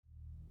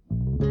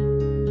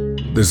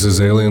This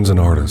is Aliens and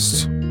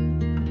Artists,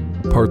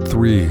 part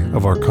 3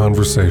 of our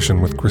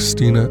conversation with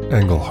Christina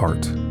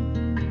Engelhardt.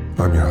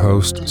 I'm your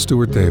host,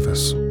 Stuart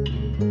Davis.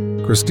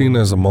 Christina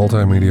is a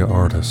multimedia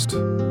artist.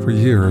 For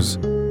years,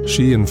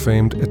 she and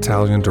famed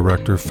Italian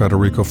director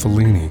Federico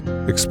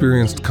Fellini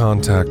experienced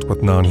contact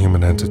with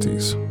non-human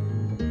entities.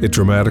 It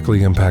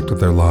dramatically impacted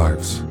their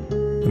lives.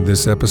 In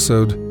this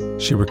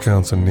episode, she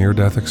recounts a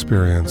near-death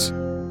experience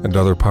and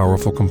other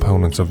powerful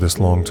components of this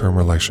long-term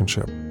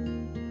relationship.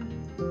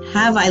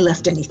 Have I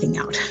left anything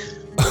out?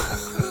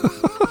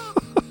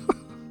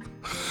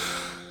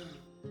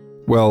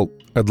 Well,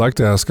 I'd like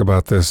to ask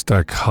about this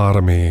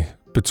dichotomy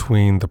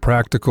between the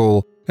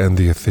practical and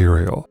the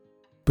ethereal,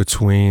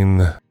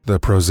 between the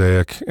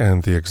prosaic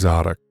and the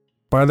exotic.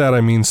 By that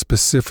I mean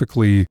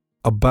specifically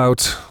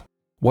about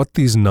what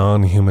these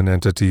non-human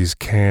entities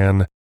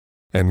can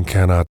and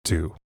cannot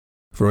do.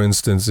 For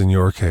instance, in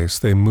your case,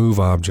 they move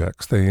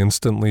objects. They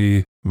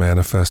instantly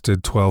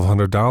manifested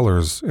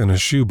 $1,200 in a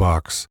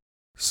shoebox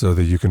so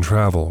that you can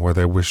travel where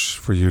they wish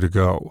for you to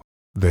go.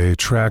 They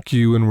track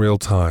you in real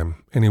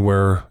time,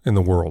 anywhere in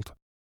the world.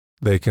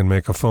 They can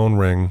make a phone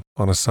ring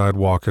on a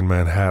sidewalk in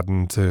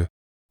Manhattan to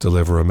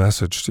deliver a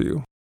message to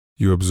you.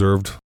 You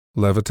observed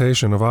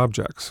levitation of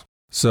objects.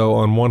 So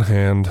on one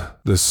hand,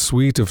 the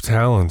suite of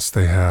talents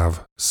they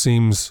have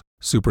seems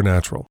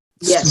supernatural.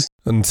 Yes.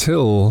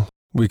 Until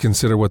we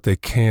consider what they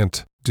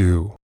can't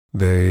do.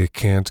 They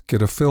can't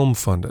get a film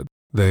funded.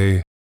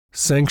 They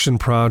sanction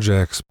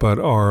projects but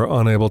are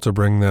unable to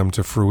bring them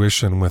to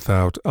fruition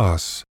without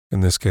us,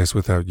 in this case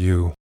without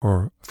you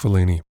or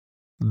Fellini.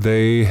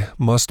 They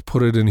must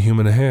put it in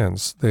human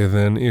hands. They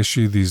then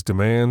issue these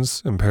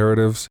demands,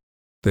 imperatives.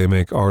 They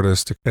make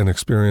artists and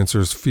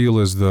experiencers feel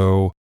as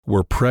though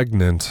we're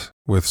pregnant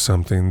with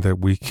something that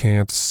we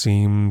can't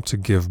seem to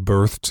give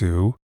birth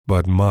to,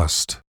 but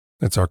must.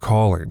 It's our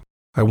calling.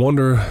 I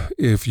wonder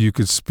if you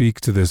could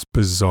speak to this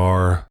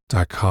bizarre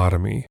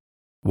dichotomy.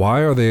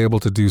 Why are they able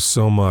to do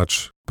so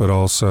much, but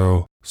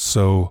also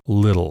so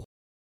little?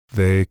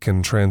 They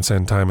can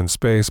transcend time and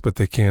space, but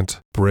they can't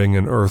bring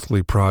an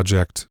earthly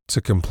project to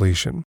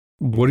completion.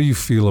 What do you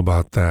feel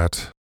about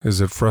that?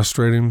 Is it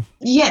frustrating?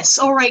 Yes.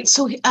 All right.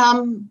 So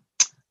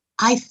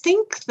I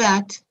think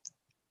that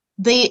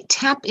they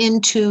tap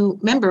into,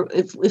 remember,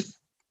 if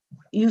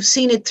you've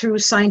seen it through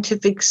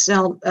scientific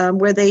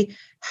where they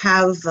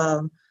have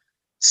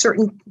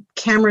certain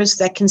cameras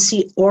that can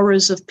see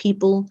auras of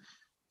people.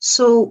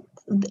 So,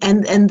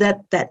 and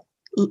that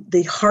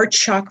the heart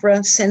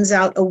chakra sends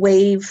out a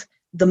wave,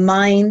 the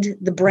mind,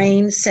 the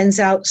brain sends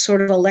out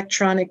sort of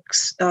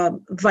electronics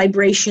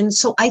vibration.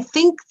 So I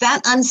think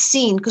that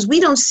unseen, because we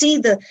don't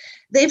see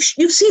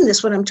you've seen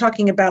this, what I'm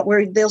talking about,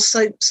 where they'll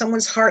see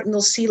someone's heart and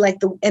they'll see like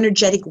the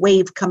energetic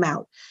wave come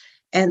out.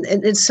 And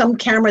it's some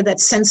camera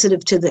that's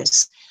sensitive to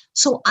this.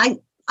 So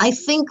I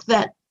think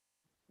that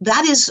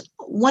is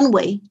one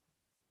way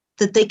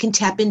that they can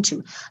tap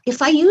into.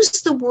 If I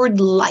use the word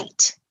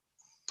light,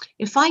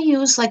 if I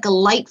use like a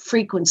light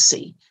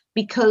frequency,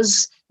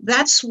 because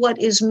that's what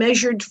is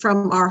measured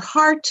from our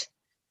heart,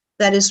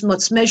 that is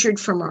what's measured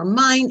from our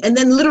mind, and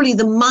then literally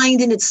the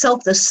mind in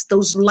itself,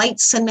 those light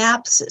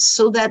synapses,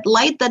 so that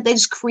light that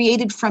is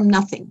created from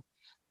nothing,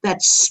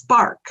 that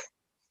spark,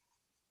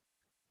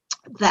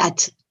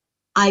 that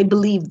I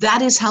believe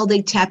that is how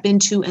they tap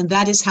into, and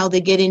that is how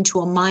they get into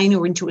a mind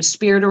or into a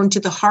spirit or into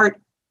the heart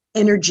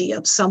energy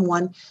of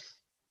someone,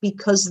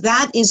 because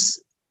that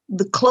is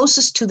the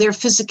closest to their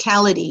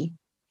physicality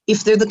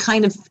if they're the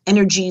kind of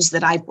energies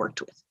that I've worked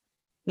with.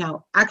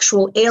 Now,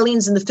 actual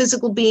aliens in the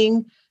physical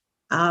being,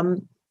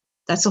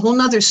 that's a whole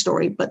nother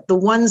story, but the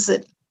ones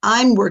that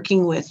I'm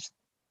working with,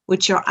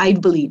 which are, I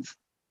believe,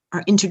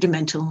 are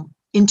interdimensional,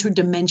 in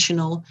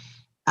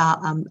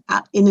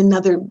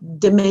another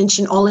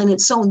dimension, all in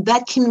its own,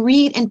 that can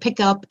read and pick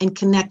up and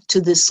connect to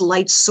this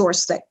light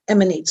source that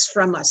emanates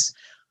from us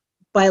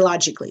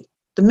biologically.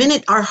 The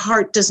minute our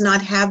heart does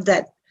not have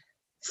that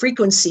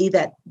frequency,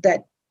 that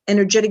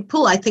energetic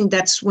pull, I think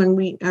that's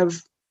when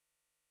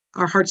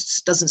our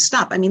hearts doesn't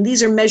stop. I mean,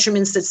 these are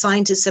measurements that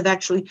scientists have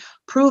actually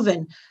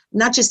proven,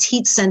 not just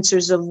heat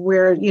sensors of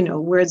where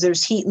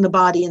there's heat in the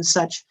body and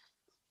such.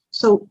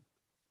 So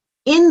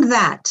in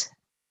that,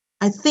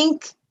 I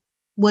think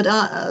what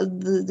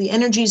the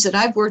energies that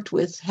I've worked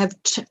with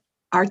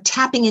are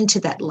tapping into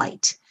that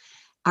light,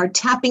 are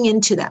tapping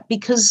into that,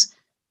 because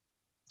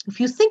if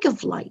you think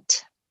of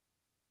light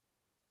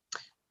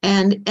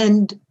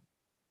and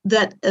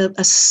that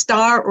a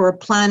star or a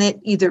planet,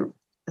 either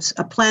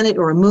a planet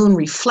or a moon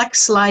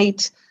reflects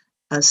light,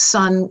 a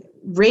sun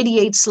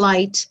radiates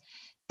light,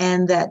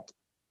 and that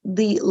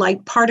the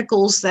light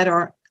particles that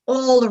are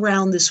all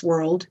around this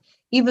world,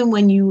 even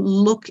when you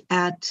look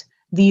at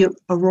the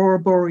aurora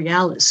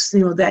borealis,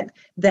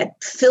 that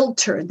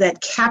filter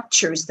that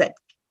captures,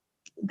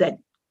 that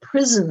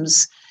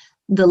prisms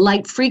the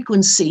light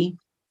frequency,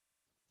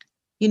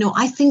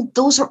 I think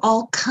those are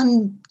all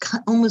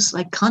almost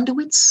like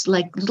conduits,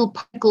 like little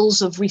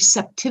particles of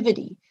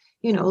receptivity.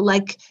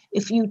 Like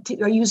if you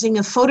are using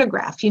a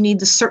photograph, you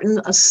need a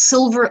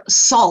silver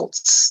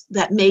salts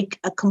that make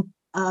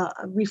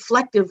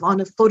reflective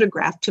on a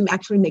photograph to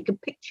actually make a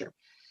picture.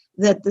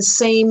 That the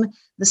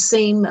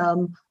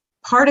same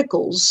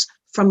particles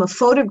from a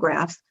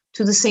photograph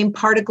to the same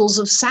particles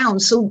of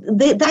sound. So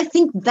I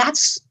think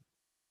that's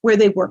where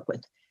they work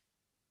with.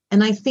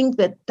 And I think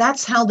that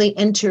that's how they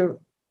enter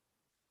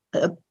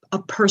a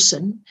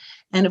person.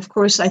 And of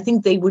course, I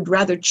think they would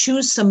rather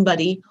choose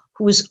somebody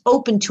who is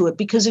open to it,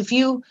 because if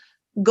you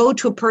go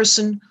to a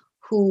person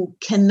who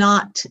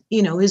cannot,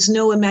 has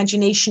no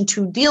imagination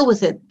to deal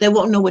with it, they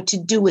won't know what to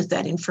do with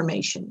that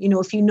information.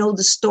 If you know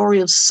the story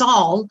of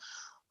Saul,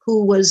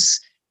 who was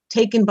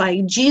taken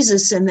by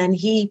Jesus, and then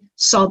he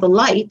saw the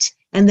light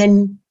and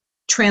then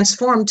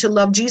transformed to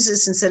love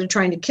Jesus instead of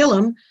trying to kill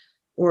him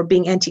or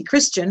being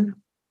anti-Christian,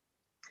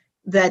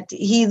 that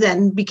he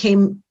then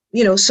became,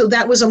 so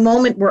that was a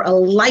moment where a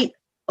light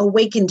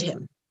awakened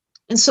him.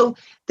 And so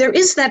there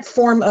is that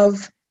form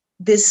of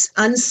this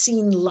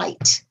unseen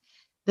light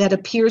that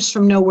appears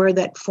from nowhere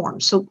that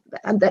forms. So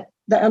that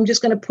I'm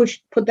just going to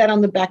put that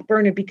on the back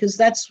burner, because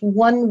that's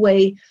one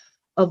way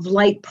of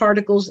light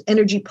particles,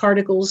 energy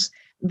particles,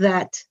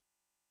 that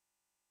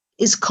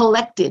is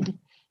collected,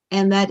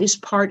 and that is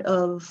part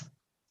of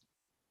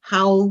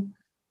how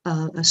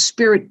a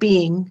spirit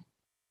being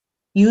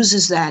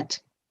uses that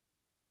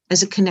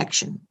as a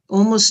connection,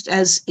 almost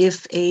as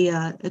if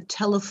a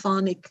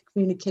telephonic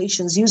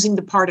communications using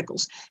the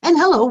particles. And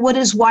hello, what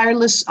is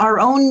wireless? Our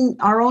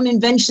own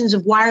inventions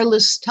of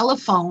wireless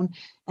telephone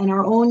and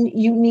our own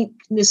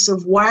uniqueness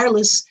of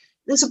wireless.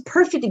 There's a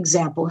perfect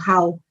example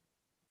how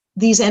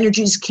these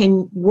energies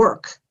can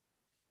work.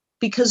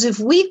 Because if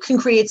we can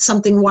create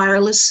something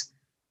wireless,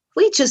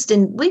 we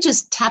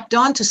just tapped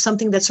onto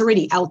something that's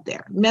already out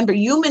there. Remember,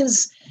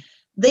 humans,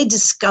 they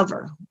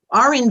discover.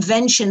 Our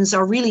inventions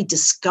are really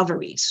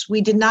discoveries.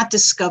 We did not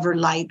discover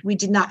light. We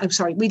did not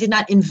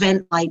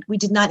invent light. We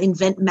did not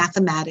invent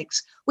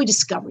mathematics. We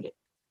discovered it.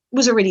 It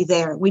was already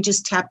there. We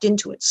just tapped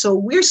into it. So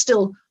we're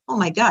still, oh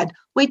my God,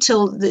 wait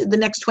till the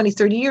next 20,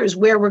 30 years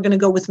where we're going to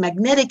go with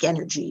magnetic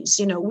energies.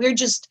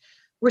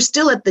 We're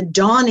still at the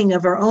dawning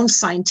of our own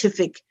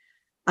scientific,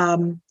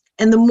 and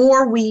the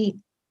more we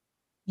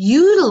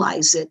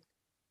utilize it,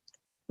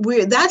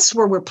 that's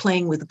where we're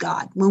playing with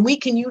God. When we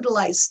can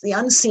utilize the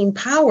unseen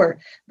power,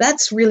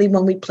 that's really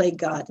when we play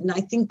God. And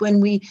I think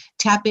when we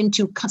tap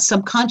into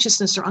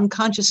subconsciousness or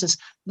unconsciousness,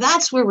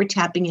 that's where we're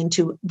tapping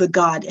into the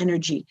God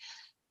energy.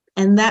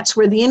 And that's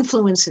where the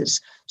influence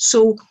is.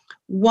 So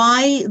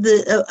why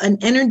an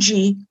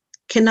energy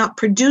cannot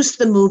produce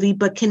the movie,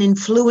 but can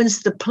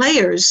influence the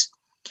players?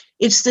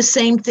 It's the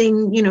same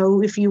thing,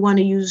 if you want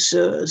to use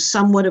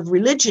somewhat of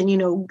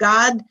religion,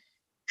 God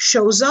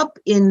shows up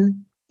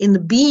in the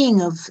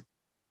being of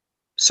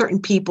certain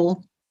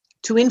people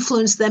to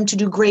influence them to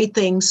do great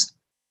things,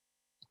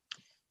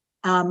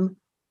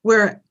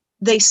 where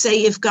they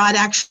say if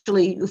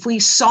we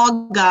saw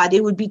God,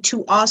 it would be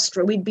too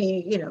awestruck. We'd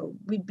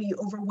be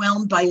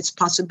overwhelmed by its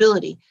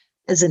possibility,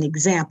 as an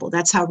example.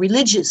 That's how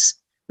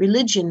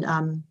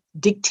religion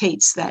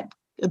dictates that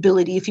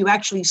ability. If you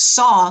actually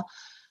saw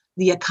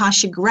the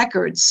Akashic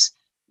records,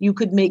 you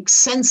could make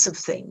sense of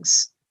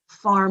things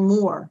far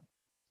more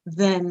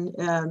than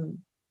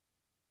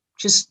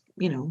just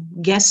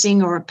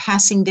guessing or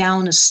passing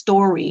down a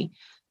story,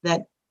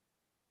 that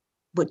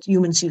what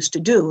humans used to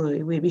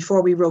do.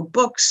 Before we wrote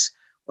books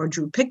or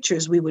drew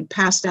pictures, we would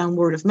pass down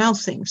word of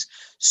mouth things.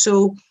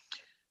 So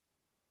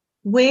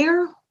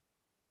where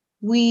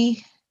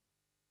we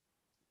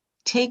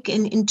take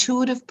an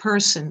intuitive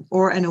person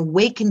or an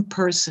awakened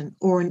person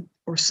or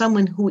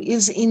someone who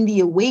is in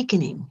the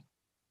awakening,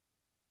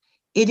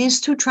 it is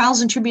through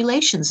trials and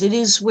tribulations. It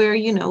is where,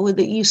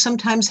 that you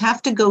sometimes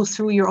have to go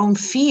through your own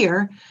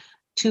fear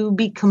to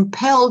be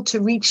compelled to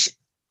reach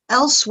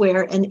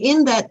elsewhere. And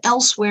in that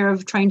elsewhere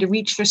of trying to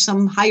reach for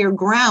some higher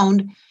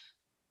ground,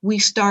 we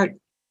start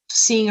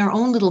seeing our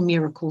own little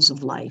miracles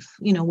of life,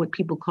 what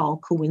people call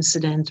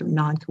coincident or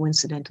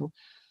non-coincidental.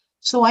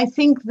 So I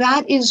think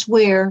that is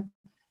where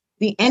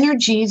the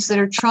energies that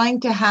are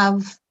trying to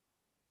have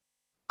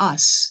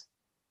us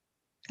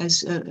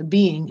as a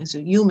being, as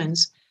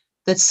humans,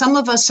 that some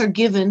of us are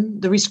given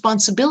the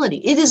responsibility.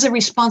 It is a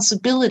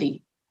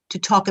responsibility to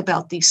talk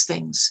about these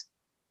things,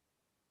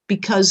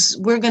 because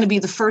we're going to be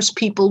the first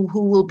people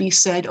who will be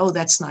said, oh,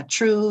 that's not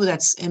true,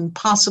 that's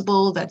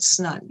impossible, that's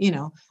not,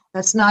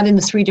 that's not in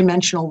the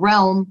three-dimensional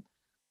realm.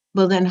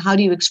 Well, then how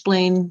do you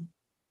explain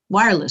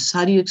wireless?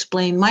 How do you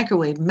explain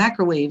microwave,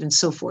 macrowave, and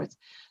so forth?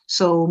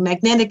 So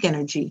magnetic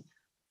energy,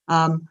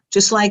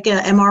 just like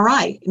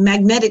MRI,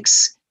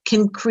 magnetics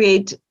can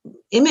create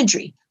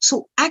imagery.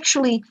 So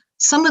actually,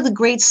 some of the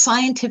great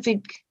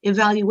scientific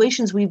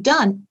evaluations we've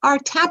done are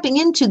tapping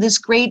into this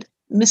great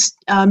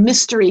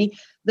mystery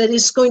that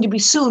is going to be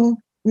soon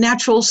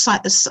natural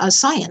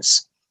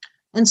science.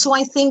 And so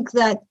I think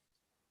that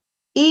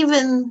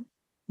even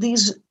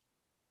these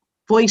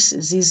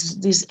voices,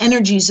 these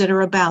energies that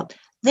are about,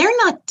 they're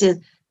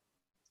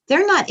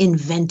not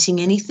inventing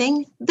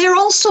anything. They're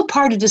also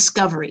part of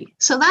discovery.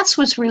 So that's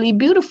what's really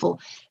beautiful,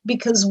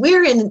 because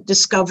we're in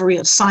discovery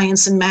of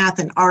science and math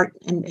and art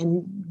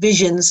and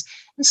visions,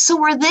 and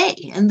so are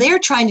they. And they're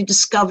trying to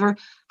discover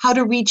how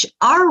to reach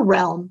our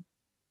realm,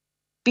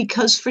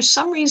 because for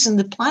some reason,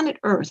 the planet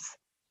Earth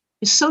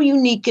is so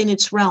unique in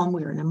its realm.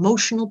 We're an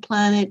emotional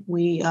planet.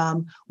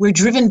 We're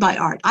driven by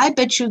art. I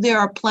bet you there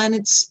are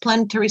planets,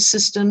 planetary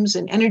systems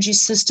and energy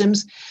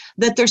systems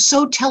that they're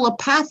so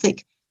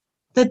telepathic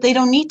that they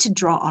don't need to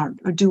draw art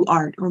or do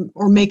art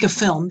or make a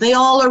film. They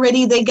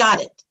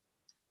got it.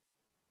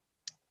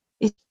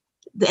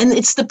 And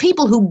it's the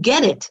people who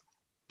get it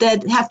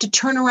that have to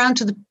turn around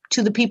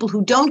to the people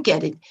who don't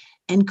get it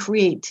and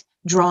create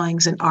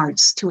drawings and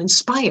arts to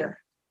inspire.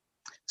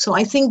 So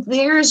I think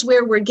there's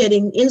where we're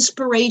getting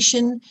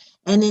inspiration.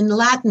 And in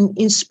Latin,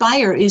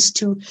 inspire is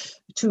to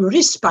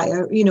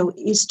respire,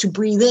 is to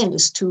breathe in,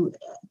 is to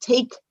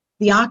take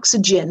the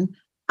oxygen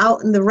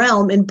out in the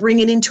realm and bring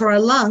it into our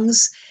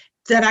lungs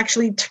that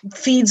actually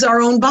feeds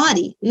our own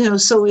body.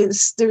 So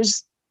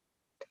there's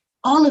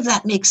all of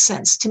that makes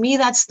sense. To me,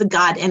 that's the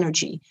God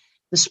energy,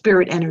 the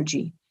spirit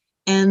energy.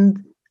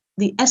 And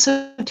the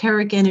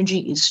esoteric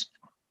energy is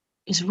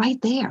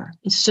right there.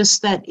 It's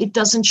just that it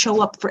doesn't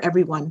show up for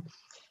everyone.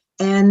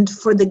 And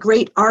for the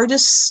great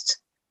artists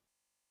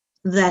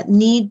that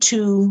need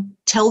to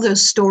tell their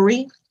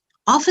story,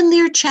 often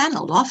they're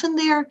channeled, often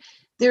they're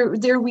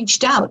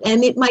reached out.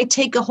 And it might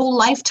take a whole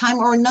lifetime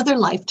or another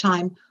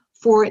lifetime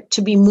for it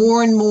to be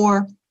more and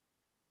more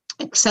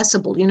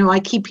accessible. I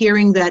keep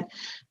hearing that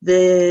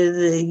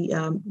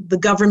the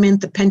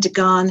government, the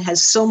Pentagon,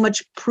 has so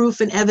much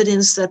proof and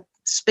evidence that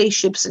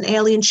spaceships and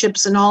alien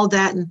ships and all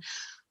that, and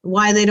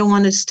why they don't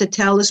want us to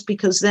tell us,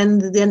 because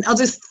then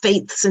other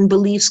faiths and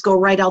beliefs go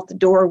right out the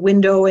door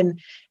window, and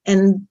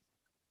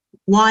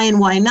why and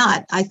why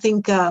not? I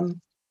think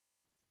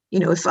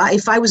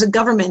if I was a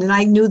government and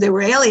I knew there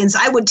were aliens,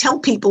 I would tell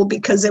people,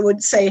 because it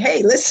would say,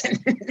 hey,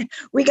 listen,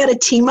 we got to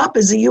team up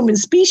as a human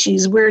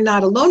species. We're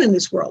not alone in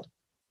this world.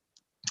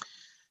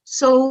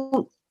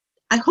 So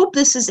I hope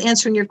this is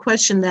answering your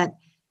question, that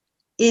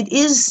it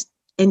is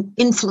an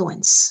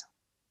influence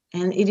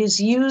and it is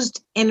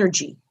used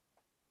energy,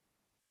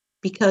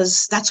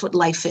 because that's what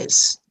life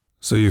is.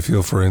 So you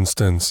feel, for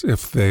instance,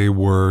 if they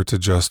were to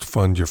just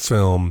fund your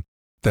film,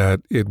 that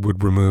it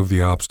would remove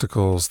the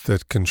obstacles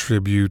that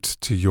contribute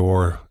to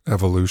your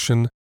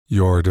evolution,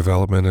 your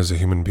development as a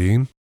human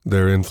being?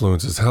 Their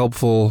influence is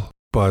helpful,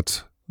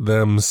 but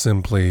them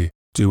simply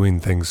doing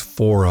things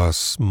for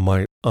us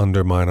might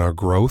undermine our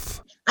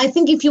growth? I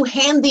think if you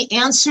hand the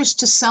answers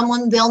to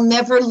someone, they'll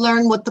never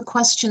learn what the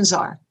questions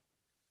are.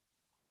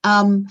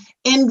 And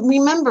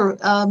remember,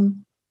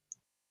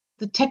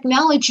 the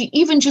technology,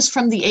 even just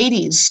from the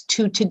 80s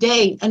to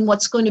today, and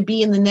what's going to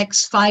be in the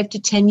next 5 to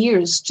 10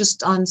 years,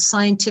 just on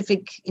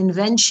scientific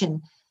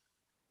invention,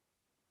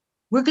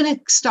 we're going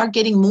to start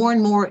getting more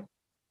and more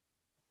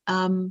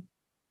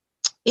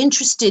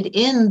interested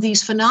in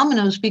these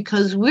phenomena,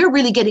 because we're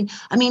really getting,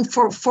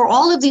 for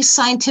all of these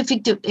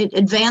scientific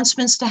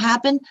advancements to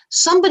happen,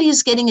 somebody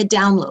is getting a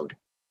download.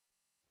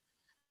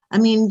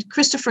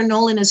 Christopher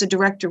Nolan, as a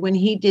director, when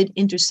he did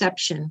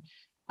Interception,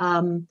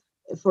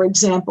 for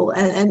example,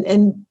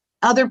 and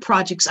other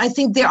projects, I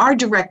think there are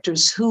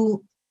directors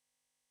who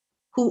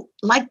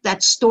like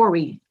that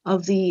story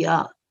of the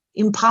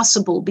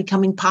impossible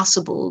becoming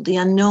possible, the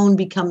unknown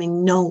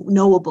becoming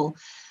knowable.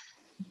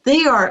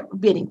 They are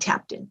getting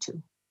tapped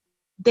into.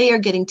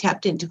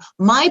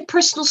 My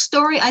personal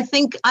story, I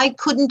think I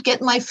couldn't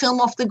get my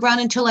film off the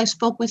ground until I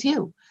spoke with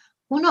you.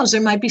 Who knows?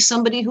 There might be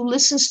somebody who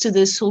listens to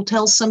this who'll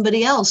tell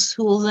somebody else,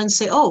 who will then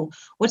say, "Oh,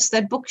 what's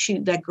that book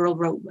that girl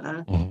wrote?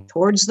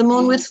 Towards the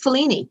Moon with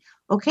Fellini."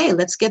 Okay,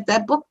 let's get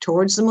that book,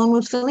 Towards the Moon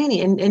with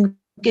Fellini, and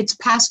gets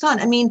passed on.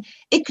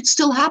 It could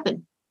still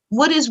happen.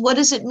 What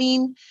does it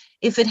mean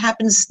if it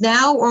happens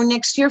now or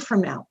next year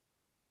from now?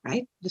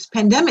 Right? This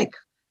pandemic,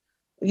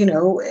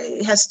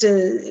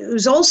 it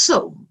was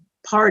also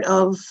part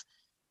of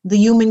the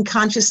human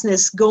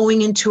consciousness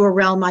going into a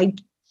realm. I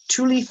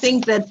truly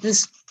think that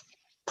this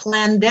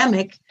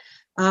pandemic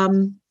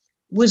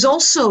was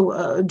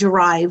also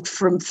derived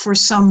for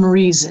some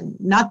reason,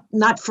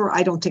 not for,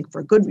 I don't think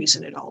for a good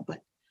reason at all, but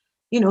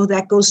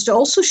that goes to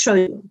also show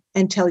you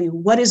and tell you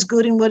what is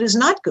good and what is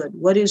not good,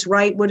 what is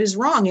right, what is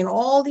wrong, and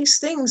all these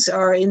things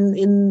are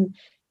in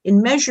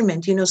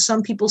measurement.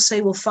 Some people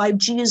say, well,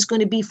 5G is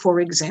going to be, for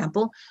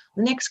example,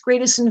 the next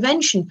greatest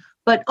invention,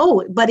 but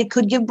it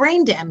could give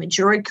brain damage,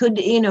 or it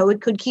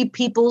could keep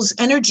people's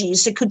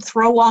energies, it could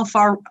throw off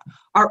our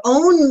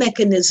own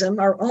mechanism,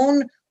 our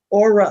own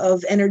aura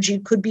of energy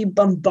could be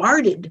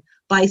bombarded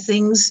by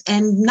things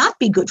and not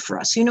be good for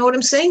us. You know what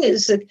I'm saying?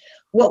 Is that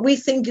what we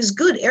think is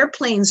good?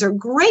 Airplanes are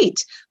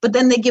great, but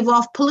then they give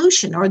off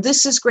pollution, or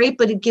this is great,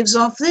 but it gives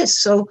off this.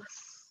 So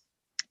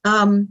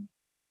I'm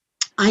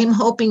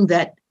hoping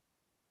that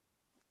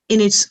in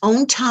its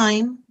own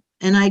time,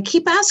 and I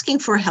keep asking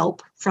for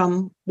help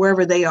from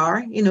wherever they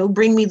are,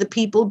 bring me the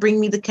people, bring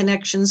me the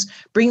connections,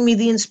 bring me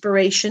the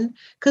inspiration,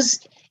 because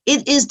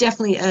it is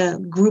definitely a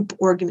group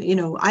organ.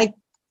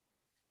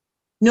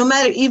 No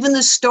matter, even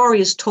the story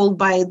is told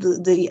by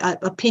the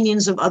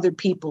opinions of other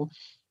people.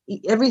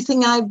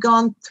 Everything I've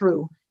gone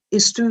through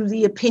is through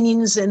the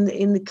opinions and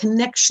in the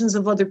connections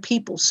of other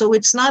people. So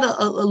it's not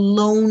a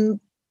lone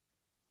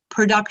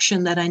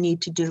production that I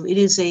need to do. It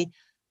is a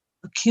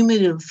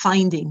cumulative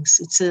findings.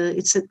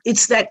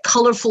 It's that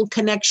colorful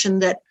connection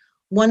that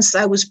once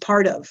I was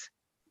part of.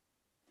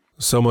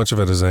 So much of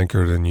it is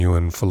anchored in you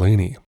and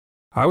Fellini.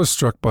 I was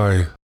struck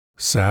by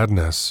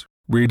sadness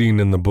reading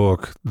in the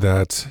book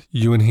that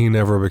you and he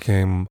never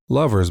became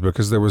lovers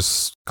because there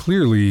was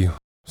clearly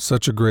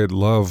such a great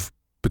love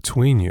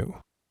between you.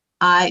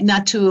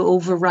 Not to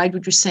override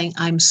what you're saying,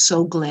 I'm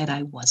so glad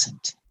I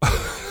wasn't.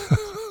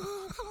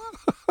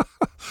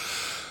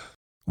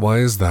 Why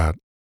is that?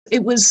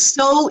 It was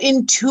so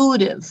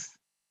intuitive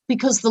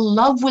because the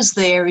love was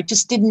there. It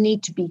just didn't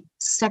need to be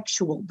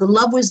sexual. The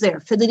love was there.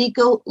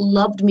 Federico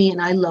loved me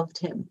and I loved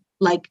him,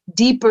 like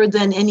deeper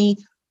than any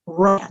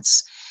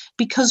romance.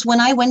 Because when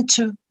I went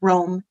to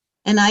Rome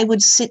and I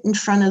would sit in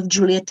front of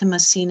Giulietta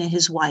Massina,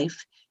 his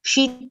wife,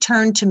 she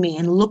turned to me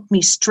and looked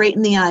me straight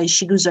in the eyes.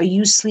 She goes, "Are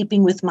you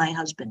sleeping with my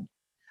husband?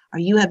 Are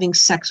you having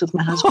sex with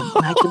my husband?"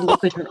 And I could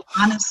look at her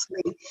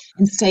honestly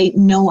and say,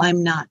 "No,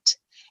 I'm not."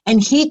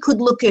 And he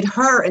could look at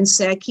her and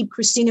say, "I keep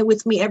Christina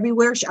with me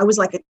everywhere." I was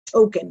like a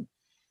token.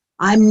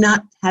 I'm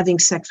not having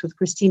sex with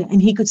Christina.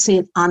 And he could say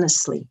it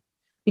honestly.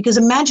 Because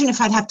imagine if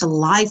I'd have to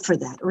lie for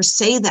that or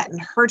say that and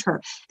hurt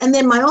her. And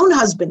then my own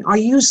husband, "Are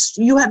you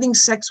having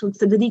sex with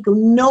Federico?"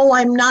 "No,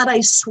 I'm not.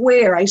 I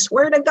swear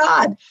to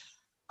God."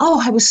 Oh,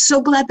 I was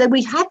so glad that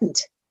we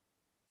hadn't.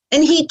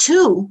 And he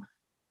too,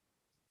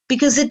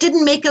 because it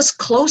didn't make us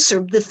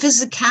closer. The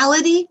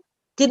physicality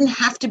didn't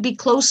have to be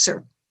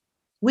closer.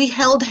 We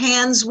held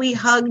hands, we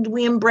hugged,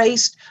 we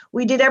embraced,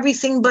 we did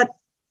everything but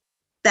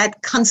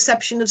that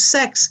conception of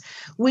sex,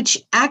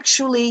 which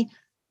actually,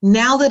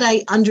 now that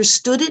I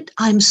understood it,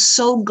 I'm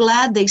so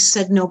glad they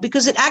said no,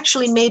 because it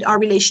actually made our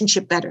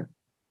relationship better.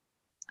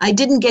 I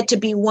didn't get to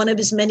be one of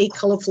his many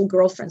colorful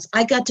girlfriends.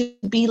 I got to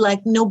be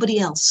like nobody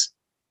else.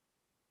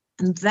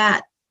 And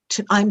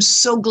I'm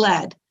so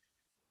glad.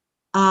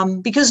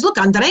 Because look,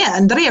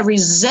 Andrea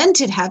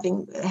resented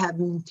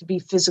having to be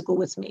physical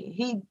with me.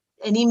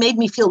 He made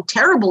me feel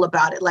terrible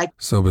about it. Like,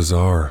 so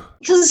bizarre.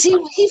 Because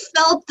he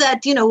felt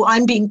that,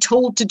 I'm being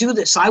told to do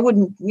this. I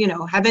wouldn't,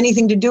 have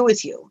anything to do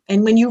with you.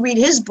 And when you read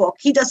his book,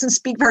 he doesn't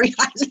speak very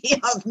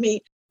highly of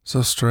me.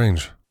 So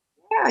strange.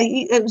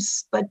 Yeah,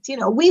 but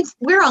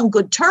we're on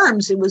good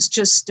terms. It was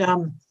just,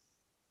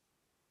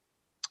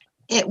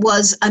 it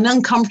was an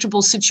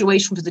uncomfortable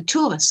situation for the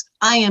two of us.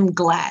 I am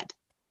glad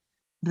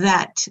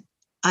that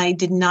I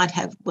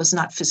was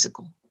not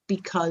physical,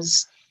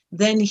 because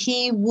then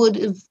he would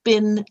have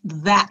been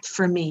that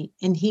for me.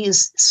 And he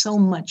is so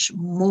much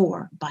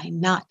more by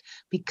not.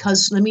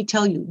 Because let me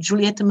tell you,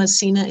 Giulietta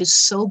Massina is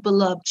so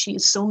beloved. She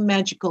is so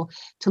magical.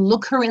 To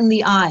look her in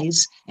the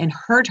eyes and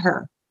hurt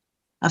her,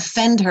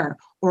 offend her,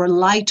 or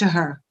lie to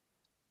her,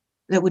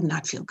 that would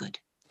not feel good.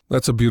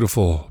 That's a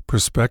beautiful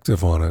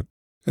perspective on it.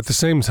 At the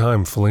same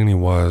time, Fellini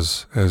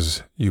was,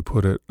 as you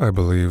put it, I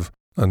believe,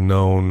 a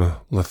known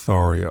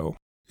Lothario.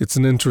 It's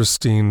an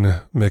interesting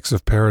mix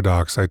of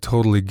paradox. I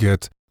totally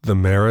get the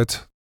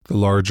merit, the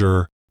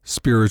larger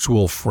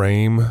spiritual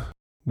frame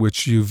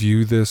which you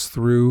view this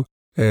through,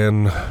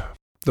 and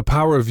the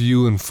power of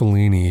you and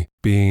Fellini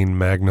being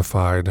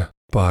magnified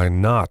by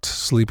not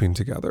sleeping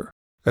together.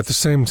 At the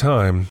same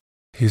time,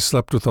 he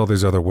slept with all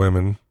these other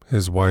women.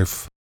 His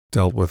wife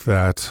dealt with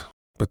that.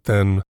 But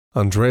then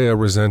Andrea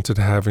resented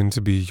having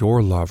to be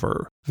your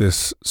lover.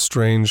 This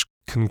strange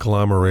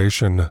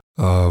conglomeration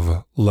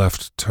of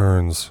left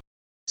turns.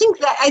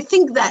 I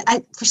think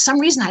that for some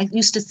reason I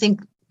used to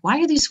think, why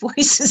are these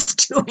voices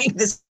doing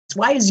this?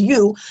 Why is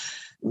you?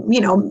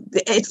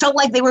 It felt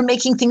like they were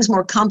making things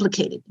more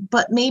complicated.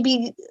 But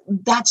maybe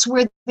that's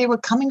where they were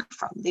coming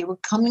from. They were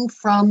coming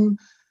from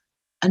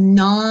a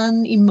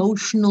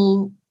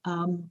non-emotional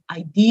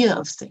idea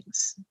of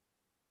things.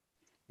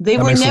 They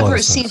were never,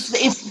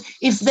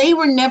 if they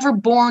were never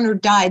born or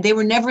died, they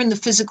were never in the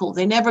physical.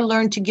 They never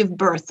learned to give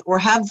birth or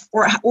have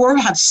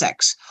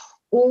sex.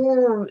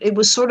 Or it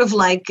was sort of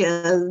like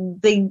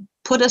they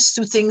put us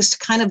through things to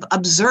kind of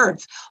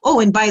observe. Oh,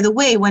 and by the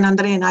way, when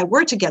Andrea and I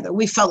were together,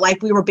 we felt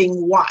like we were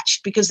being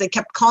watched because they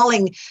kept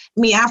calling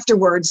me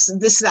afterwards,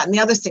 this, that, and the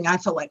other thing. I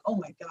felt like, oh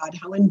my God,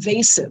 how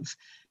invasive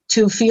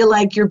to feel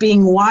like you're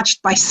being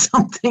watched by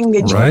something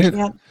that you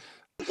can't.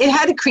 It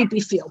had a creepy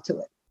feel to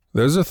it.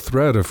 There's a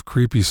thread of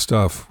creepy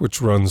stuff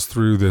which runs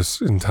through this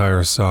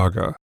entire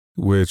saga,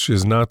 which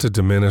is not to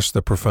diminish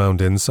the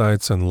profound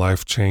insights and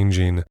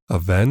life-changing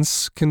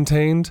events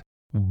contained,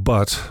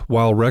 but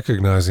while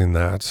recognizing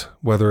that,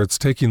 whether it's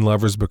taking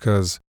lovers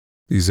because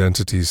these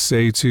entities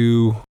say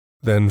to,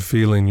 then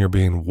feeling you're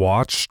being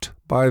watched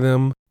by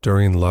them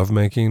during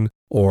lovemaking,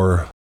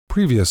 or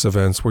previous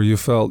events where you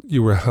felt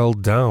you were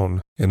held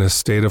down in a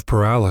state of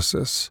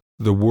paralysis,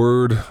 the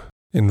word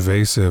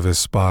invasive is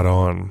spot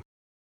on.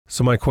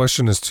 So my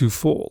question is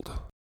twofold.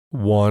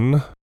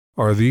 One,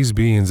 are these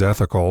beings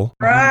ethical?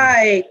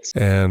 Right.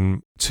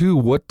 And two,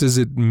 what does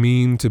it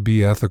mean to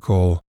be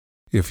ethical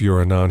if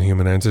you're a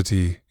non-human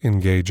entity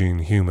engaging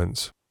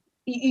humans?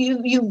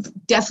 You've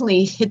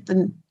definitely hit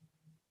the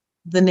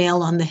the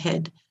nail on the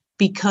head,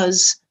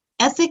 because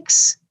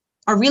ethics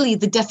are really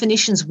the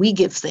definitions we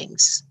give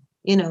things.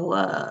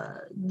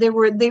 There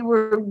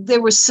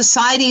were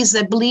societies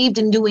that believed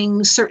in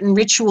doing certain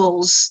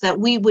rituals that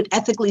we would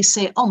ethically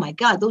say, oh my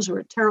God, those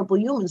were terrible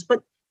humans.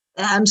 But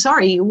I'm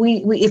sorry,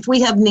 we if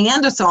we have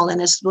Neanderthal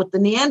in us, what the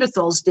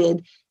Neanderthals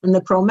did and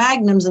the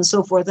Cro-Magnons and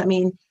so forth, I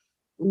mean,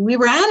 we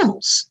were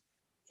animals.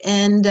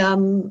 And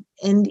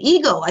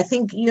ego, I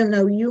think,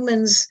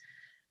 humans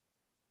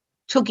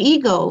took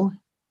ego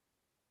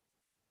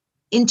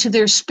into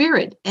their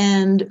spirit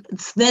and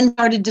then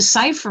started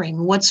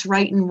deciphering what's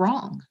right and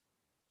wrong.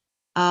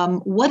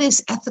 What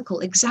is ethical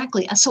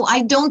exactly? So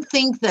I don't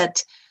think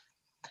that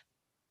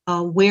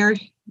where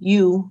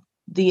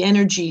the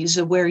energies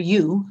of where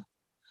you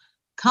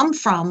come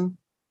from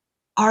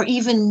are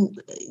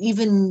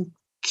even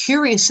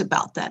curious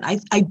about that.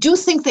 I do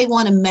think they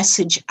want a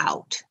message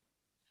out.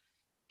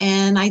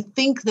 And I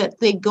think that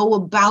they go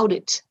about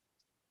it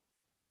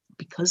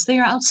because they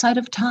are outside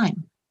of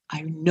time.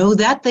 I know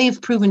that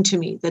they've proven to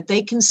me that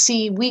they can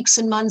see weeks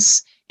and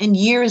months and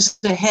years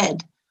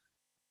ahead.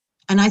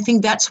 And I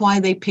think that's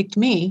why they picked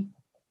me,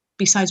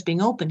 besides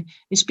being open,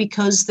 is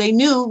because they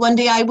knew one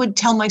day I would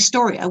tell my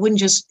story. I wouldn't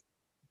just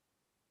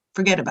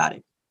forget about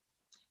it.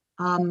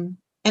 And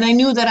I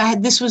knew that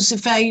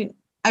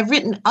I've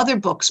written other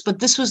books, but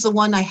this was the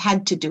one I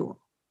had to do.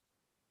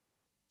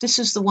 This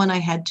is the one I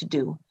had to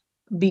do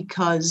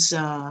because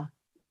I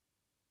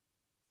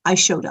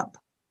showed up.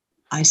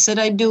 I said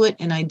I'd do it,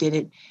 and I did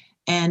it.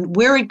 And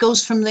where it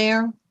goes from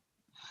there,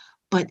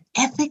 but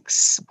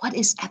ethics, what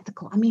is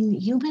ethical? I mean,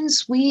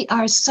 humans, we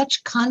are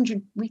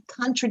we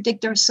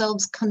contradict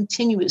ourselves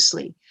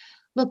continuously.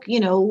 Look,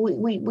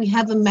 we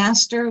have a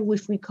master,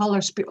 which we call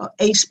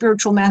a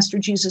spiritual master,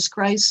 Jesus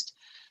Christ,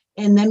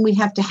 and then we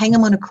have to hang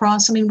him on a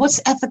cross. I mean,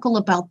 what's ethical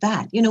about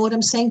that? You know what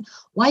I'm saying?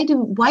 Why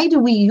do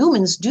we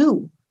humans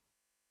do?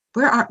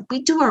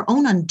 We do our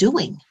own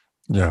undoing.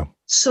 Yeah.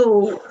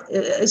 So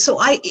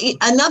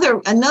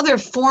another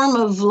form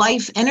of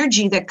life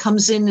energy that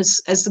comes in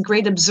as the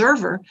great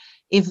observer.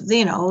 If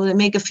they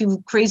make a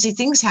few crazy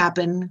things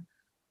happen,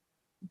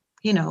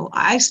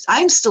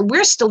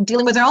 we're still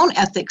dealing with our own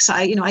ethics.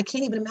 I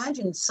can't even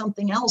imagine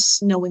something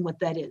else knowing what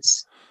that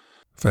is.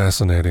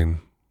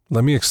 Fascinating.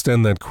 Let me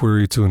extend that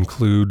query to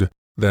include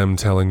them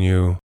telling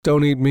you,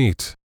 don't eat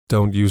meat,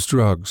 don't use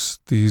drugs.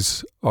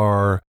 These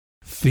are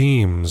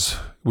themes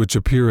which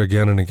appear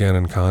again and again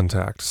in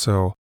Contact.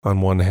 So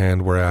on one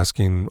hand, we're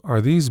asking,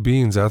 are these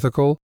beings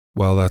ethical?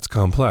 Well, that's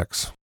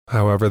complex.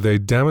 However, they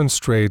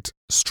demonstrate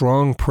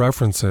strong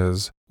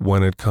preferences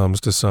when it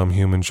comes to some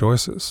human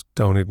choices.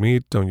 Don't eat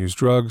meat, don't use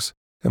drugs,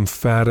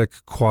 emphatic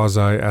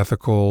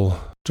quasi-ethical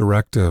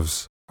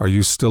directives. Are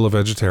you still a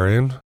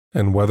vegetarian?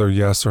 And whether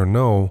yes or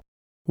no,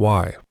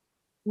 why?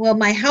 Well,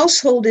 my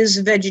household is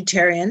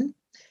vegetarian,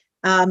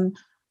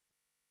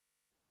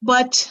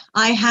 but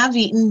I have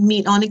eaten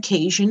meat on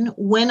occasion.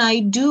 When I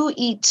do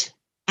eat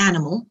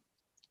animal,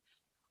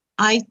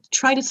 I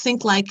try to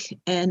think like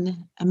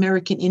an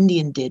American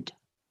Indian did,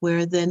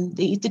 where then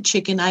they eat the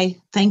chicken. I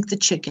thank the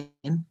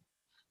chicken.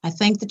 I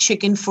thank the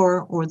chicken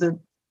or the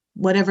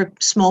whatever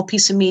small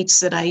piece of meats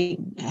that I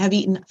have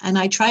eaten. And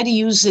I try to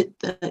use it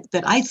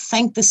that I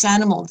thank this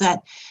animal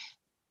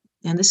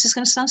and this is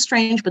going to sound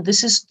strange, but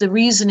this is the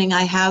reasoning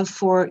I have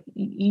for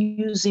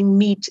using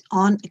meat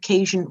on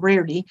occasion,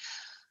 rarely.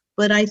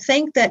 But I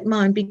thank that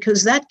man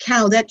because that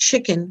cow, that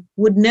chicken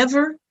would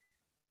never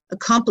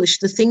accomplish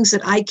the things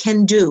that I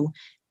can do.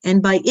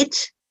 And by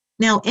it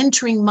now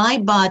entering my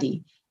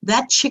body,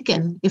 that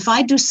chicken, if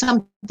I do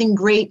something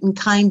great and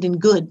kind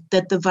and good,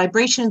 that the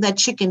vibration of that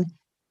chicken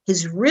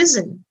has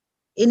risen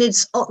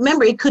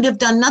remember, it could have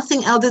done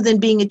nothing other than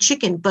being a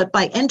chicken, but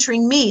by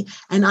entering me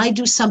and I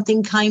do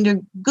something kind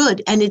of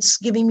good, and it's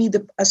giving me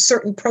a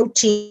certain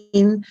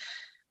protein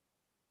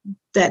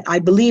that I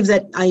believe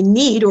that I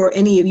need, or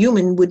any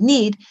human would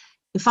need.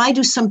 If I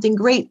do something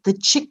great, the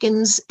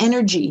chicken's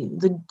energy,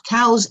 the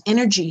cow's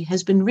energy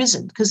has been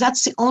risen, because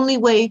that's the only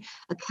way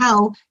a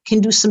cow can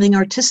do something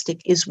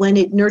artistic, is when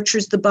it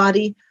nurtures the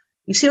body.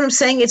 You see what I'm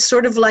saying? It's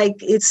sort of like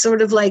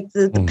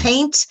the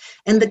paint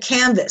and the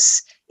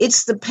canvas.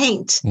 It's the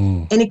paint,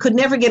 and it could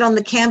never get on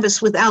the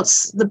canvas without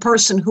the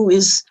person who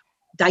is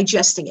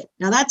digesting it.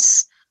 Now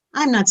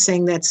I'm not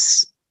saying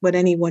that's what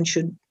anyone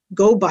should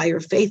go by or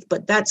faith,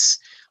 but that's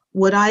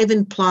what I've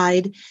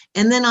implied.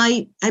 And then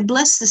I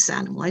bless this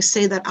animal. I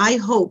say that I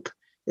hope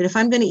that if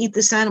I'm going to eat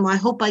this animal, I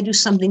hope I do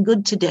something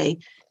good today,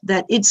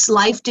 that its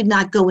life did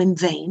not go in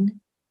vain.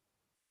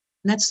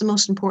 And that's the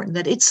most important,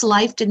 that its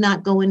life did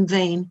not go in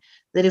vain,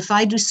 that if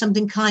I do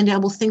something kind, I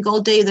will think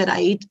all day that I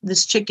ate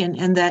this chicken,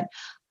 and that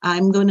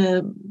I'm going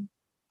to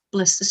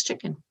bless this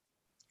chicken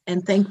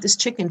and thank this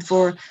chicken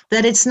for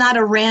that. It's not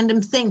a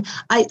random thing.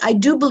 I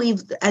do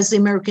believe, as the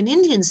American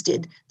Indians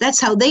did, that's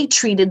how they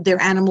treated their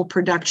animal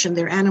production,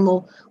 their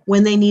animal,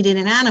 when they needed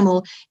an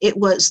animal. It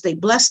was, they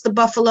blessed the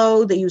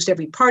buffalo, they used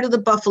every part of the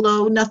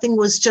buffalo. Nothing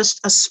was just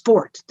a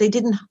sport. They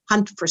didn't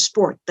hunt for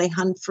sport, they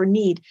hunt for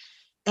need.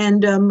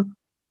 And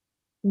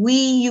we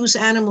use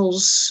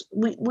animals,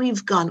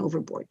 we've gone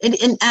overboard.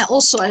 And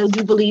also, I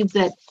do believe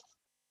that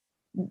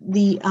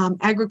the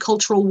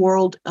agricultural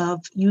world of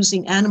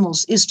using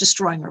animals is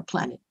destroying our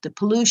planet. The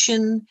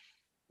pollution,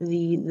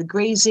 the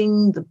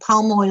grazing, the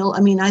palm oil.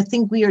 I mean, I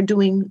think we are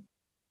doing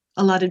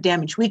a lot of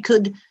damage. We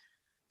could,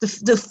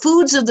 the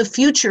foods of the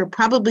future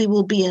probably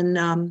will be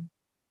in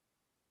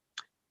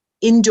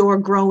indoor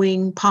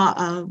growing,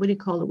 what do you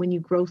call it when you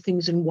grow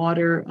things in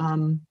water?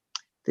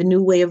 The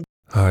new way of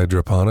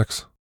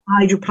hydroponics.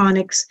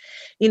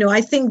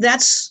 I think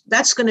that's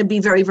going to be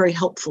very, very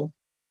helpful.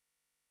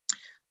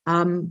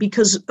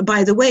 Because,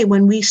 by the way,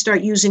 when we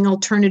start using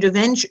alternative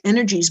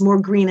energies, more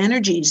green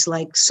energies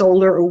like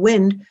solar or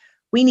wind,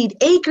 we need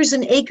acres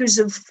and acres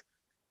of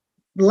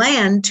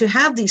land to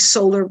have these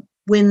solar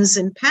winds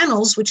and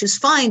panels, which is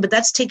fine, but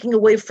that's taking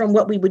away from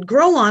what we would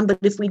grow on. But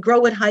if we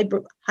grow it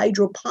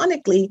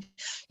hydroponically,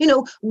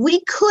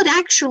 we could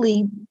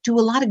actually do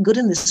a lot of good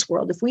in this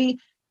world.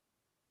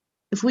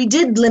 If we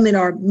did limit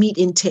our meat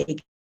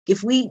intake,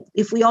 if we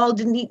all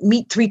didn't eat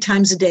meat 3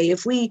 times a day,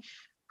 if we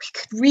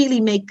could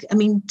really make,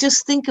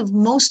 just think of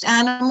most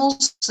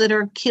animals that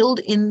are killed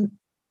in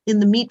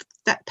the meat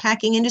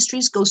packing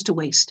industries goes to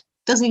waste.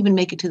 Doesn't even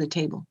make it to the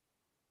table.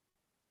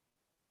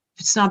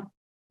 It's not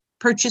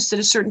purchased at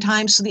a certain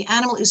time, so the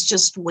animal is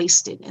just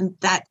wasted, and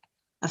that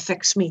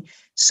affects me.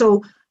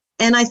 So,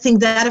 and I think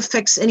that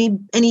affects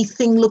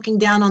anything looking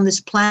down on this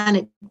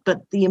planet,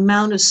 but the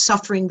amount of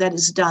suffering that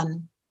is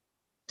done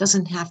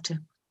doesn't have to.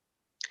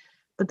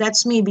 But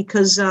that's me,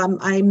 because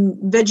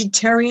I'm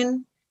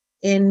vegetarian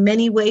in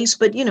many ways,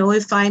 but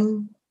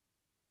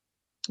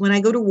when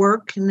I go to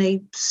work and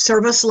they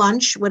serve us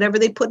lunch, whatever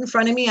they put in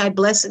front of me, I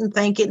bless it and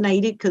thank it and I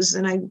eat it, because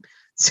then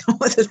it's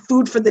the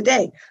food for the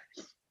day.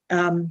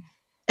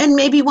 And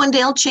maybe one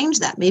day I'll change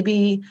that,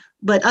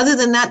 but other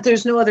than that,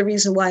 there's no other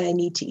reason why I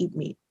need to eat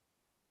meat.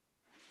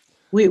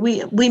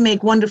 We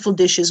make wonderful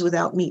dishes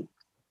without meat.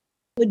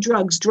 With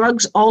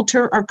drugs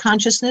alter our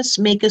consciousness,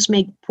 make us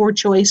make poor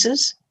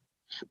choices.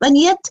 And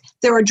yet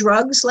there are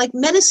drugs, like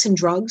medicine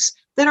drugs,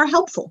 that are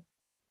helpful.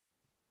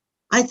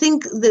 I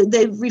think that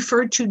they've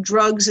referred to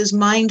drugs as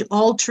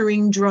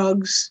mind-altering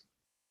drugs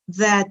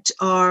that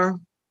are,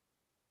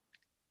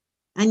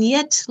 and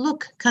yet,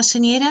 look,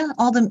 Castaneda,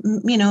 all the,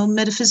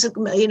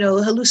 metaphysical,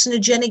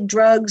 hallucinogenic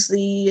drugs,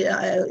 the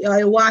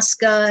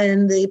ayahuasca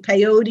and the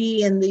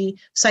peyote and the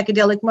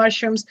psychedelic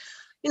mushrooms,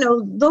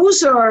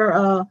 those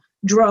are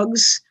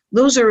drugs,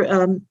 those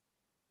are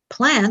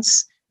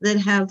plants that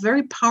have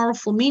very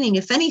powerful meaning.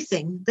 If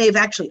anything, they've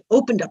actually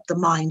opened up the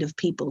mind of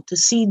people to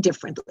see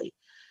differently.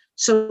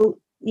 So,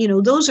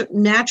 those are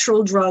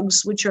natural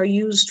drugs which are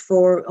used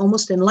for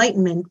almost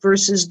enlightenment,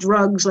 versus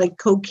drugs like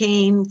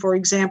cocaine, for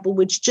example,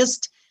 which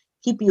just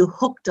keep you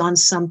hooked on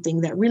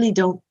something that really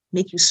don't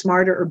make you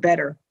smarter or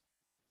better.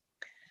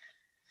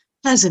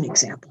 As an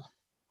example.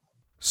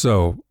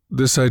 So,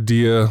 this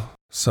idea,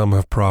 some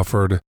have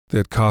proffered,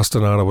 that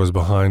Castaneda was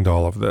behind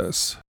all of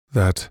this,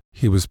 that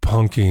he was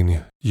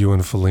punking you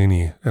and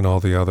Fellini and all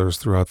the others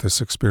throughout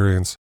this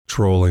experience,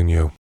 trolling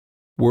you.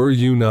 Were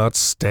you not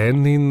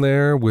standing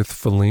there with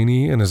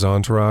Fellini and his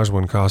entourage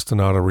when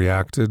Castaneda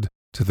reacted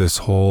to this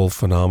whole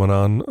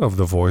phenomenon of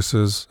the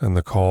voices and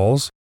the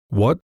calls?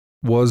 What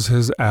was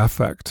his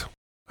affect?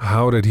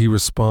 How did he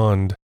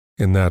respond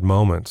in that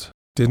moment?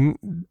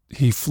 Didn't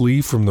he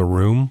flee from the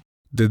room?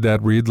 Did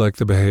that read like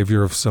the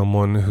behavior of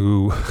someone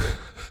who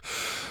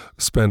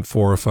spent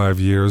 4 or 5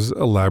 years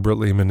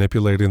elaborately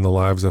manipulating the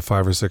lives of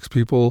 5 or 6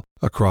 people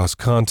across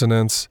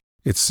continents?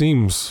 It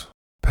seems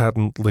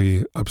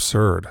patently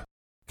absurd.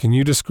 Can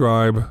you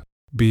describe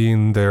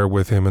being there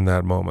with him in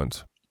that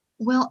moment?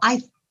 Well,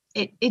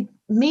 it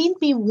made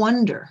me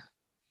wonder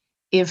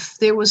if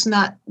there was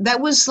not,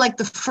 that was like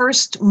the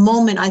first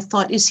moment I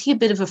thought, is he a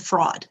bit of a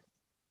fraud?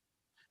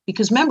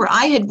 Because remember,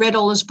 I had read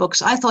all his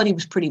books. I thought he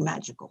was pretty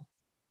magical.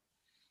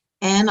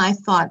 And I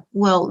thought,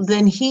 well,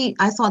 then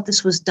I thought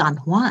this was Don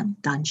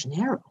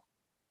Gennaro.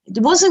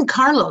 It wasn't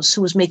Carlos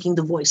who was making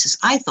the voices.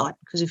 I thought,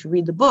 because if you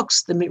read the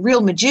books, the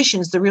real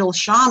magicians, the real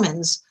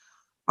shamans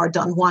are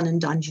Don Juan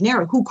and Don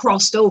Gennaro, who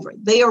crossed over.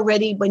 They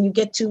already, when you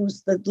get to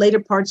the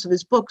later parts of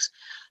his books,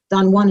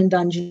 Don Juan and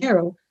Don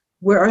Gennaro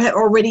were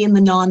already in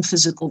the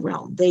non-physical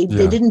realm. They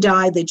didn't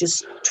die, they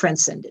just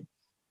transcended.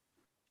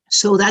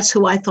 So that's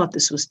who I thought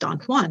this was, Don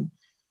Juan.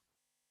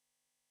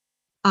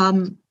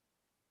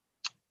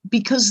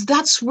 Because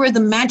that's where the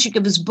magic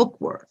of his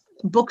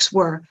books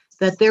were,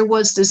 that there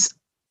was this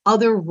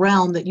other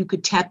realm that you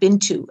could tap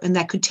into and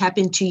that could tap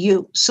into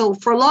you. So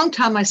for a long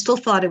time, I still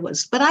thought it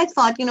was, but I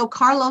thought,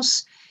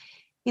 Carlos,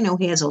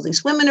 he has all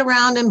these women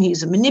around him.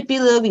 He's a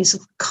manipulative, he's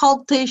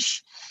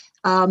cultish.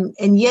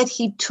 And yet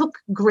he took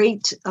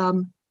great,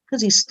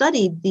 because he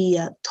studied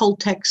the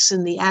Toltecs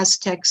and the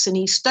Aztecs, and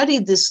he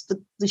studied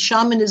the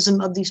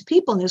shamanism of these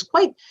people, and it was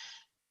quite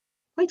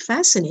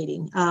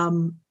fascinating.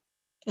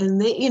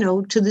 And they,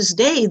 to this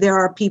day, there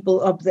are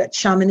people of that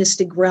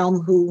shamanistic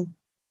realm who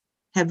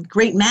have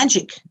great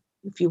magic,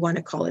 if you want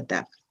to call it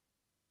that.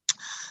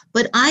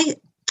 But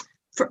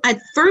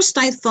At first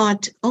I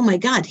thought, oh my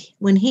God,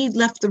 when he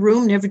left the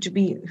room, never to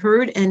be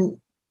heard, and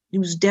he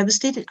was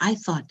devastated, I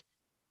thought,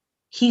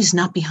 he's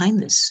not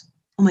behind this.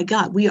 Oh my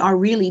God, we are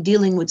really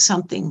dealing with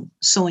something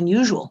so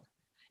unusual.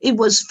 It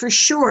was for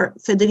sure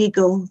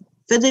Federico.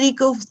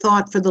 Federico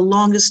thought for the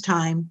longest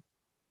time,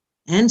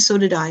 and so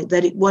did I,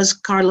 that it was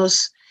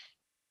Carlos,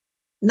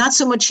 not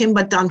so much him,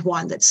 but Don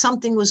Juan, that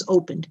something was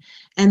opened.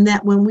 And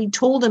that when we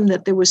told him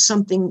that there was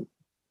something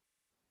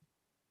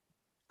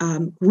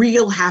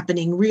real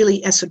happening,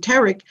 really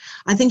esoteric,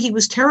 I think he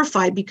was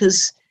terrified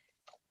because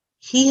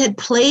he had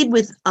played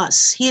with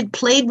us. He had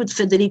played with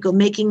Federico,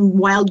 making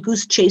wild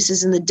goose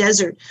chases in the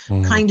desert,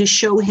 kind of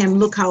show him,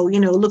 look how,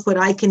 look what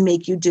I can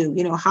make you do.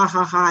 Ha,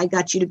 ha, ha, I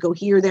got you to go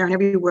here, there, and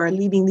everywhere,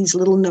 leaving these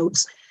little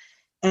notes.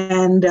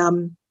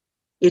 And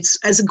it's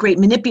as a great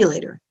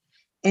manipulator.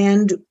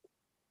 And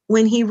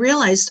when he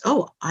realized,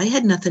 oh, I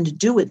had nothing to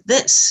do with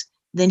this,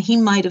 then he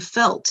might have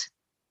felt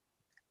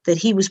that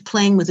he was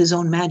playing with his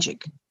own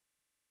magic.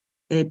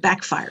 It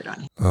backfired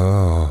on him.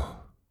 Oh,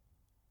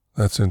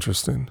 that's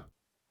interesting.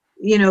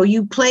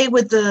 You play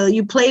with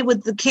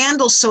the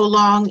candle so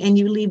long and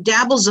you leave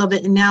dabbles of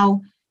it, and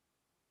now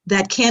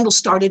that candle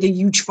started a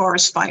huge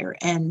forest fire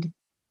and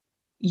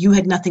you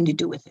had nothing to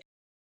do with it.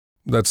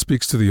 That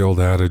speaks to the old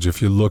adage,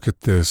 if you look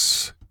at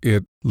this,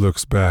 it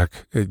looks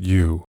back at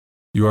you.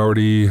 You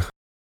already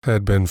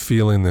had been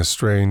feeling this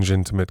strange,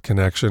 intimate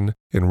connection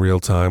in real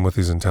time with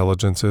these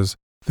intelligences.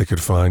 They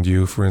could find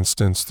you, for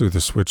instance, through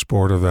the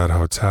switchboard of that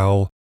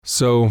hotel.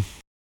 So,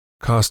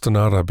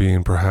 Castaneda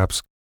being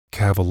perhaps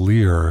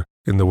cavalier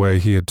in the way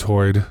he had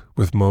toyed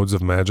with modes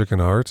of magic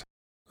and art,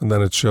 and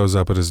then it shows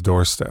up at his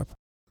doorstep.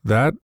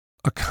 That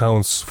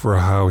accounts for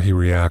how he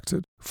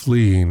reacted,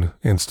 fleeing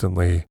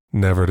instantly,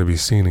 never to be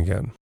seen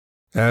again.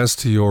 As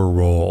to your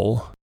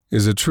role,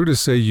 is it true to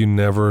say you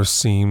never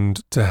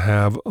seemed to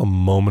have a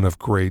moment of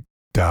great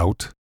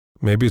doubt?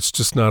 Maybe it's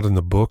just not in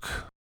the book.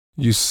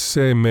 You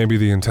say maybe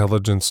the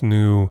intelligence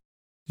knew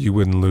you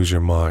wouldn't lose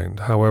your mind.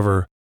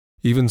 However,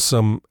 even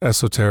some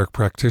esoteric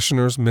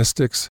practitioners,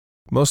 mystics,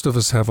 most of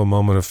us have a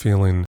moment of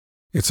feeling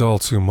it's all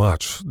too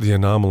much. The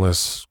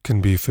anomalous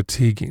can be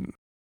fatiguing.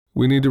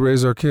 We need to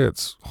raise our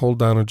kids, hold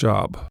down a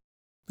job.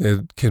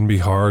 It can be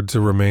hard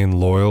to remain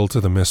loyal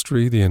to the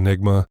mystery, the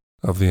enigma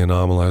of the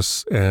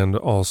anomalous, and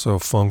also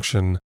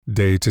function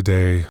day to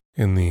day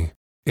in the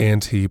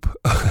ant-heap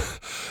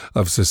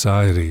of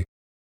society.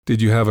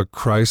 Did you have a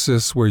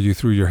crisis where you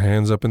threw your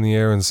hands up in the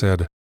air and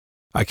said,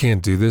 I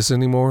can't do this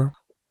anymore?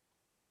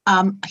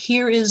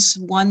 Here is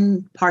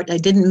one part I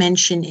didn't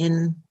mention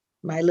in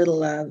my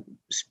little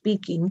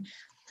speaking.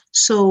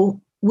 So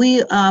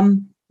we,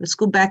 let's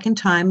go back in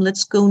time.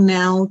 Let's go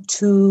now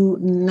to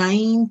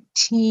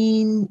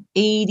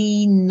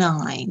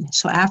 1989.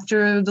 So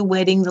after the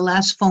wedding, the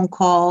last phone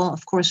call,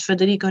 of course,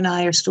 Federico and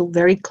I are still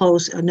very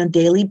close on a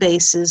daily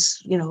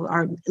basis,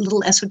 our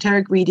little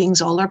esoteric readings,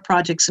 all our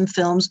projects and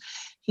films.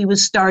 He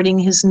was starting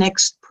his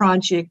next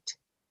project.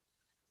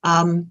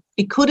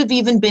 It could have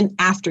even been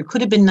after,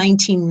 could have been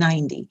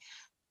 1990.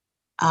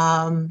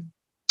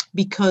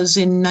 Because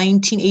in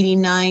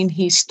 1989,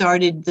 he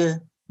started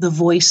the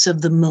Voice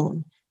of the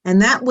Moon. And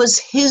that was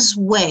his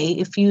way,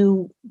 if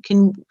you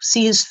can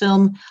see his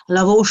film,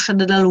 La Voce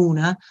della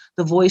Luna,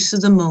 The Voice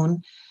of the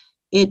Moon,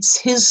 it's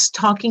his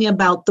talking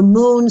about the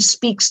moon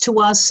speaks to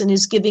us and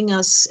is giving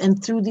us,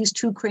 and through these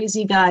two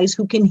crazy guys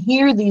who can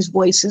hear these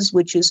voices,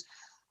 which is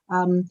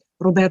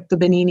Roberto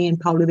Benigni and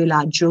Paolo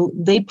Villaggio,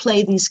 they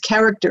play these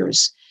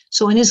characters.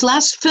 So in his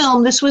last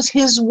film, this was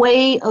his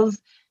way of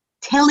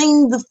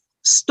telling the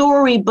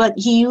story, but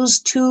he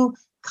used two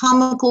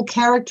comical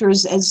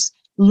characters as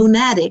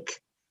lunatic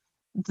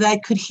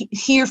that could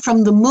hear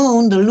from the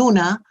moon, the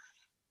Luna,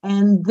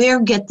 and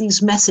there get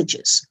these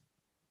messages.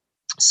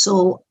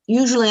 So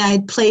usually I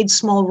had played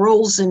small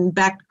roles in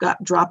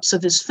backdrops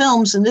of his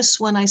films, and this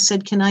one I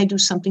said, can I do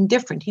something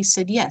different? He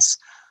said, yes,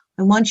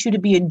 I want you to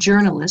be a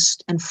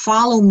journalist and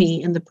follow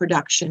me in the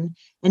production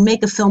and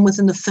make a film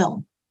within the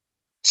film.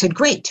 I said,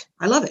 great,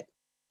 I love it.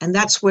 And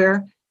that's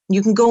where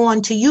you can go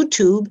onto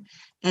YouTube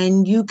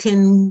and you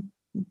can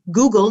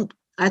Google.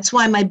 That's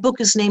why my book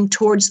is named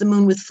Towards the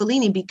Moon with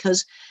Fellini,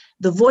 because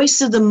The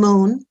Voice of the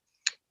Moon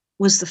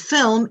was the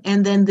film,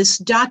 and then this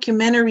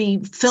documentary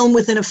film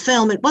within a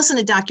film. It wasn't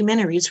a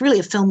documentary, it's really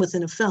a film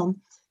within a film.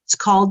 It's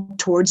called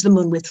Towards the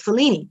Moon with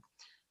Fellini.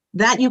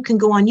 That you can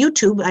go on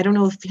YouTube. I don't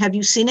know have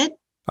you seen it?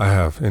 I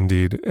have,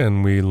 indeed,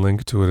 and we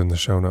link to it in the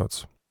show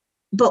notes.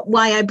 But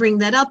why I bring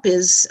that up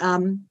is,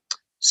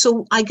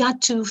 so I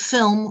got to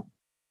film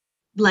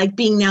like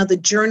being now the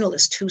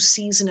journalist who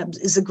sees and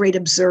is a great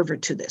observer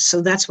to this.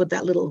 So that's what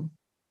that little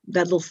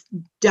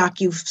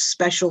docu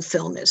special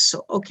film is.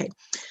 So, okay.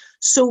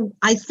 So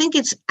I think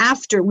it's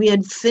after we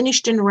had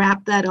finished and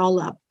wrapped that all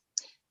up.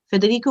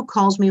 Federico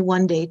calls me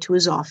one day to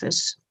his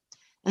office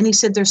and he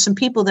said, there's some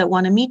people that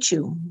want to meet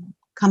you.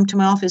 Come to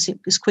my office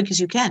as quick as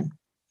you can.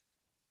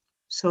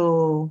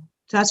 So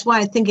that's why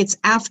I think it's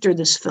after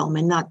this film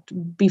and not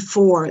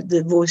before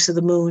The Voice of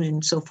the Moon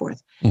and so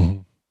forth.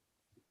 Mm-hmm.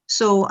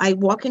 So I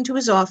walk into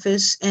his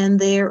office and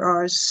there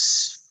are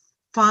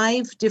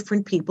 5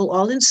 different people,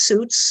 all in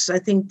suits. I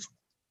think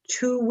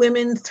 2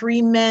 women,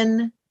 3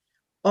 men,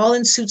 all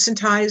in suits and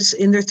ties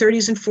in their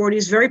 30s and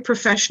 40s, very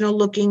professional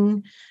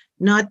looking,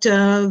 not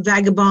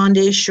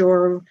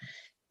vagabondish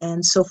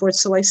and so forth.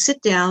 So I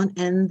sit down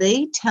and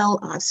they tell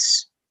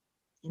us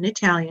in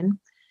Italian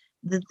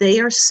that they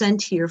are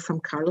sent here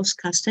from Carlos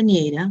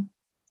Castaneda.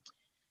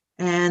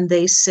 And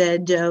they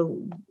said,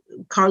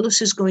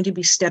 Carlos is going to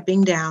be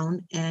stepping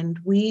down, and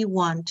we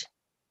want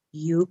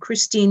you,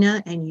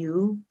 Christina, and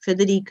you,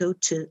 Federico,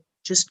 to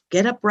just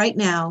get up right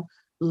now,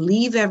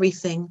 leave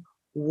everything,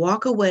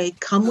 walk away,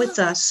 come with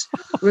us.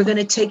 We're going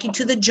to take you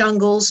to the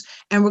jungles,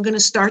 and we're going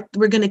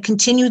to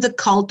continue the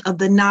cult of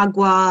the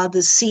Nagua,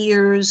 the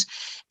seers,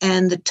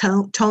 and the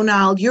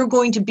tonal. You're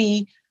going to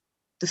be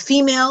the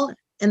female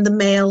and the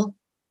male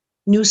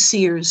new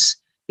seers,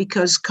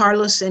 because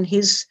Carlos and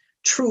his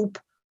troupe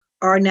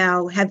are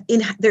now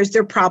there's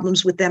their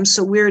problems with them.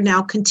 So we're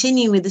now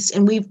continuing with this,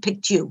 and we've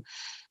picked you.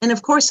 And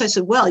of course I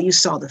said, well, you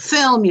saw the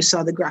film, you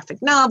saw the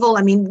graphic novel.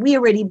 I mean, we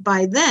already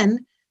by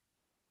then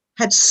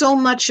had so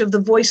much of The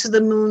Voice of the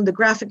Moon, the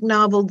graphic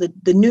novel,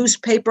 the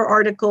newspaper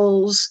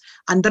articles,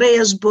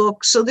 Andrea's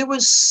book. So there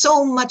was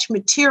so much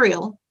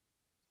material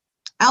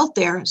out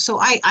there. So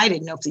I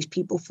didn't know if these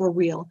people were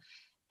real.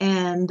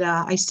 And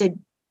I said,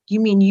 you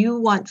mean you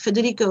want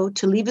Federico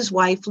to leave his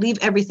wife, leave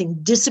everything,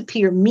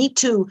 disappear, me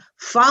too,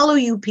 follow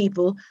you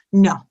people?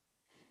 No.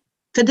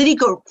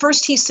 Federico,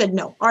 first he said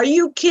no. Are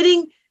you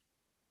kidding?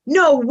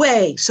 No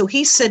way. So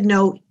he said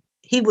no.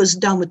 He was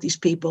done with these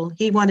people.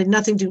 He wanted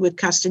nothing to do with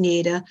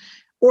Castaneda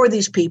or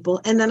these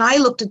people. And then I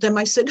looked at them.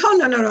 I said, oh,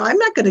 no. I'm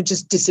not going to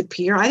just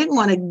disappear. I didn't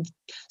want to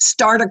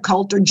start a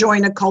cult or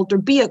join a cult or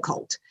be a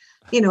cult.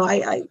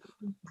 I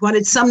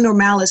wanted some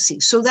normalcy.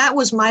 So that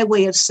was my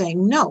way of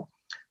saying no.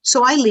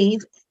 So I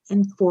leave.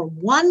 And for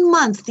 1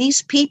 month,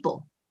 these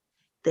people,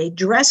 they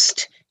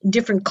dressed in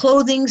different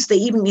clothings. They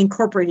even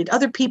incorporated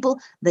other people.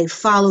 They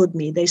followed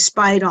me. They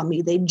spied on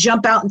me. They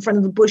jump out in front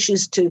of the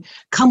bushes to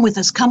come with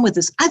us, come with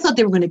us. I thought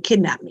they were going to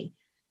kidnap me.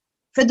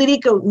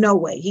 Federico, no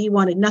way. He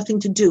wanted nothing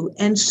to do.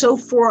 And so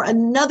for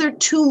another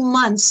 2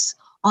 months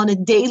on a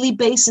daily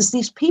basis,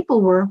 these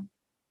people were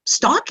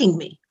stalking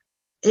me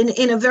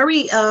in a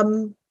very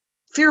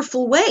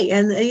fearful way.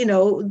 And,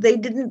 they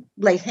didn't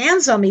lay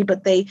hands on me,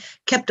 but they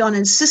kept on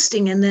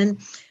insisting. And then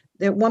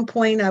at one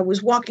point I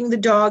was walking the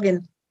dog,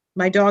 and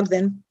my dog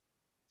then,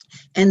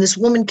 and this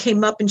woman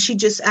came up and she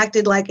just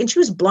acted like, and she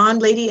was a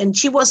blonde lady and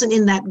she wasn't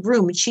in that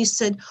room. And she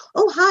said,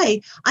 oh,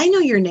 hi, I know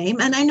your name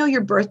and I know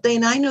your birthday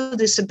and I know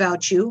this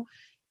about you.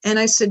 And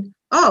I said,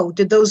 oh,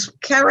 did those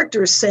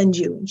characters send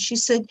you? And she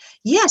said,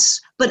 yes,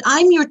 but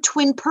I'm your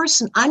twin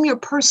person. I'm your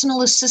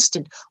personal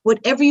assistant.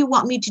 Whatever you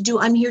want me to do,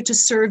 I'm here to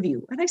serve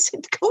you. And I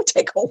said, go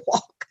take a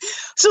walk.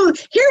 So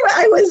here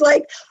I was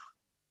like,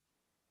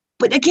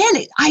 but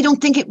again, I don't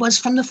think it was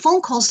from the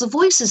phone calls, the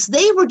voices.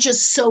 They were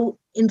just so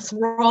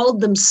enthralled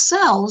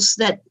themselves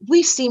that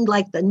we seemed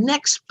like the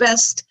next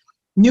best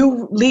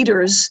new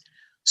leaders.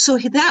 So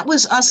that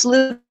was us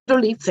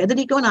literally,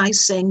 Federico and I,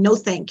 saying, no,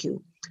 thank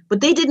you. But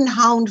they didn't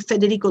hound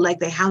Federico like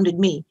they hounded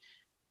me,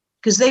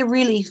 because they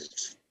really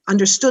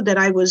understood that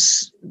I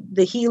was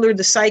the healer,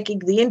 the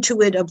psychic, the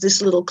intuit of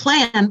this little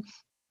clan,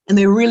 and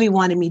they really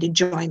wanted me to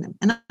join them.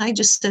 And I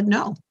just said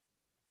no.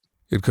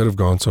 It could have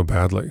gone so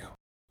badly.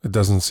 It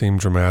doesn't seem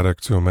dramatic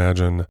to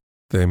imagine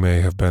they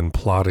may have been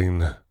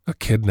plotting a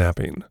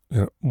kidnapping.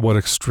 What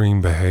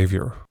extreme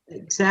behavior.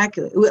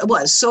 Exactly. It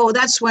was. So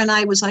that's when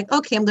I was like,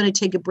 okay, I'm going to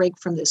take a break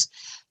from this.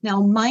 Now,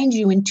 mind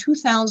you, in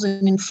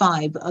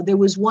 2005, there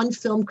was one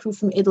film crew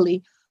from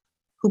Italy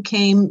who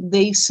came.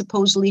 They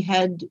supposedly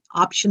had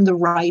optioned the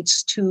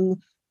rights to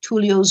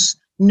Tullio's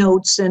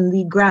notes and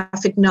the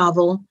graphic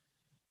novel,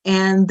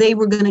 and they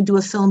were going to do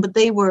a film, but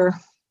they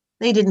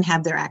didn't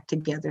have their act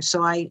together.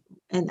 So I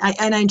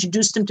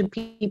introduced them to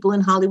people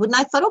in Hollywood, and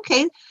I thought,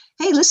 okay,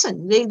 hey,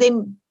 listen,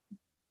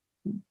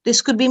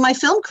 this could be my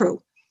film crew.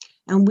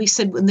 And they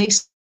said,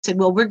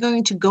 well, we're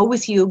going to go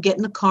with you, get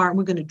in the car, and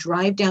we're going to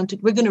drive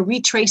we're going to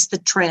retrace the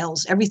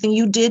trails. Everything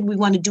you did, we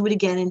want to do it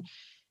again.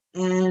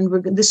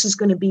 And this is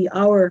going to be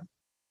our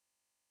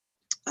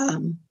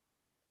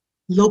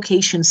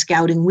location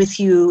scouting with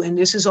you. And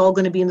this is all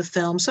going to be in the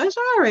film. So I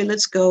said, all right,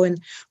 let's go. And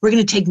we're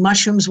going to take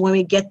mushrooms when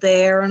we get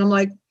there. And I'm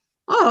like,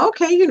 oh,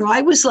 okay.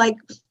 I was like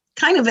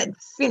kind of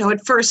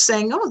at first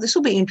saying, oh, this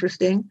will be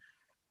interesting.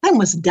 I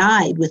almost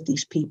died with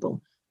these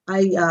people.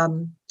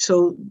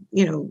 So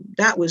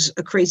that was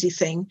a crazy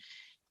thing.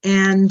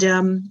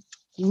 And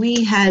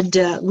we had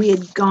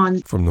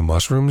gone. From the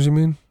mushrooms, you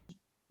mean?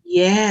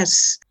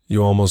 Yes.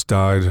 You almost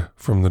died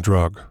from the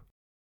drug.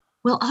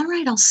 Well, all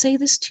right, I'll say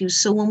this to you.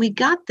 So when we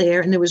got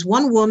there, and there was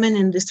one woman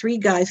and the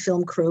 3-guy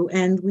film crew,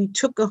 and we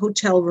took a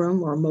hotel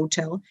room or a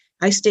motel.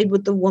 I stayed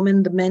with the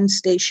woman, the men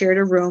shared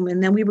a room,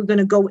 and then we were going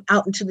to go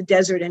out into the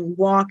desert and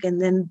walk.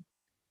 And then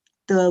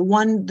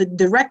the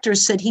director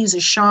said he's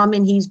a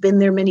shaman. He's been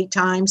there many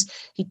times.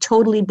 He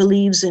totally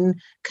believes in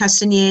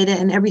Castaneda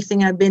and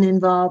everything I've been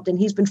involved. And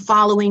he's been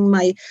following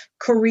my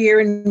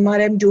career and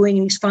what I'm doing.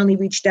 And he's finally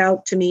reached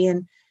out to me.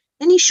 And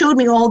And he showed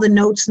me all the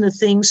notes and the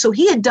things. So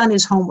he had done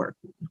his homework,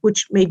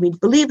 which made me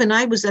believe. And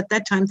I was at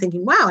that time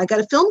thinking, wow, I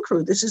got a film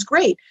crew. This is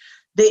great.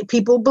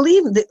 People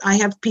believe that I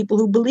have people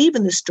who believe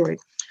in this story.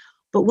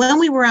 But when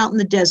we were out in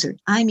the desert,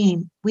 I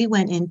mean, we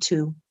went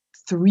into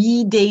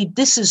 3-day,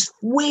 this is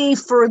way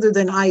further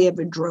than I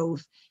ever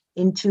drove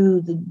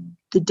into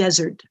the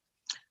desert,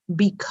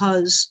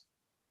 because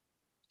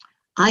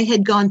I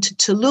had gone to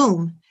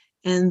Tulum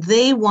and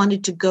they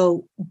wanted to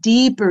go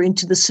deeper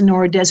into the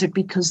Sonora Desert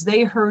because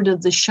they heard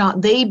of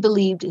they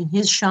believed in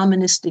his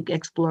shamanistic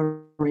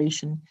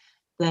exploration,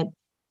 that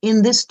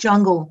in this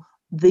jungle,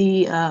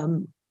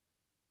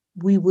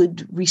 we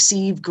would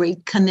receive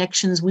great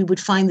connections. We would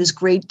find this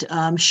great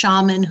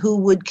shaman who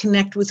would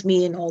connect with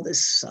me and all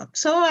this stuff.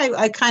 So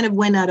I kind of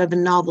went out of a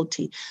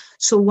novelty.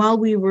 So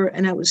while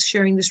and I was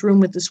sharing this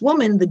room with this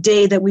woman, the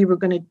day that we were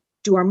going to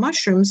do our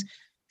mushrooms,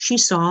 she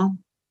saw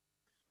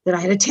that I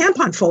had a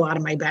tampon fall out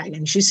of my bag.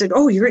 And she said,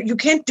 oh, you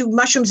can't do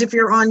mushrooms if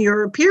you're on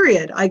your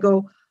period. I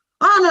go,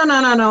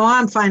 oh, no,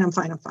 I'm fine.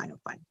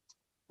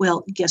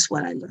 Well, guess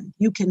what I learned?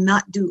 You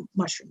cannot do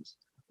mushrooms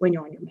when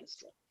you're on your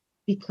menstrual,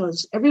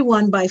 because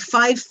everyone by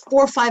 4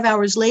 or 5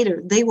 hours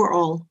later, they were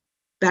all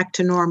back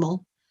to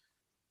normal.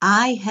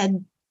 We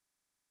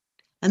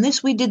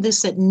did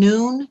this at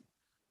noon.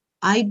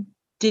 I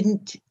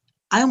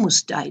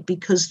almost died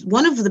because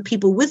one of the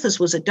people with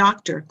us was a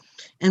doctor.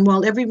 And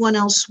while everyone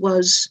else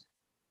was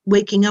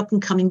waking up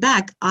and coming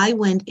back, I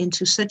went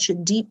into such a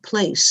deep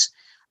place.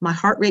 My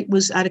heart rate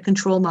was out of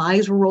control. My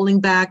eyes were rolling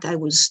back. I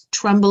was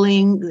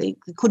trembling. They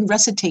couldn't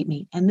resuscitate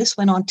me. And this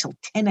went on till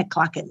 10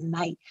 o'clock at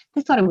night.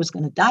 They thought I was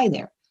going to die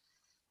there.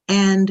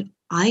 And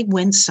I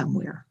went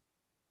somewhere.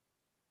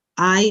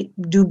 I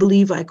do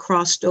believe I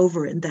crossed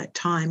over in that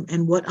time.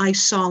 And what I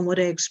saw and what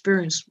I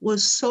experienced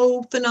was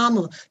so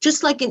phenomenal.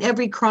 Just like in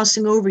every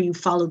crossing over, you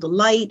follow the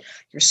light,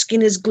 your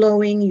skin is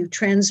glowing, you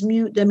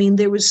transmute. I mean,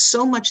 there was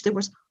so much. There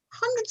was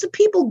hundreds of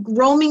people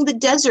roaming the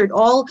desert,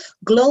 all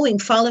glowing,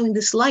 following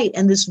this light.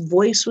 And this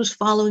voice was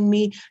following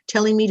me,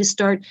 telling me to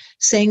start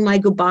saying my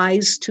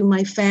goodbyes to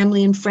my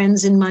family and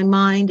friends in my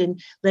mind and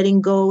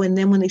letting go. And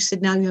then when they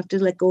said, now you have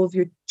to let go of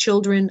your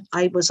children,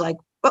 I was like,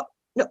 oh,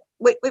 no,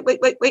 wait.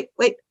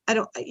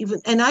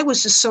 And I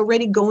was just so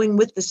ready going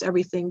with this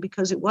everything,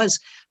 because it was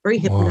very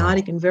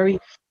hypnotic and very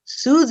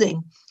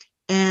soothing.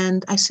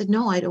 And I said,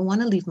 no, I don't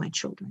want to leave my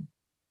children.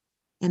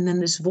 And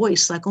then this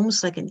voice,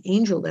 almost like an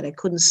angel that I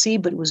couldn't see,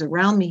 but it was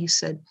around me. He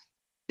said,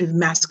 a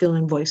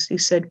masculine voice. He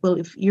said, well,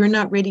 if you're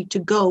not ready to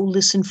go,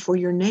 listen for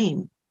your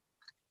name.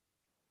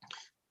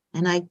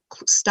 And I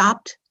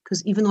stopped,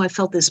 because even though I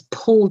felt this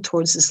pull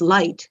towards this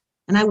light,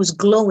 and I was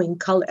glowing,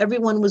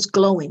 everyone was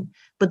glowing,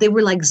 but they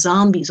were like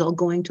zombies all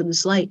going to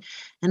this light.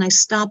 And I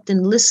stopped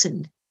and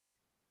listened.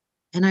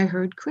 And I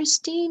heard,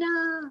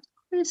 Christina.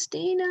 And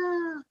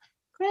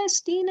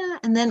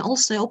then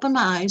also I opened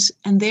my eyes,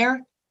 and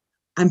there,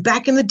 I'm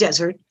back in the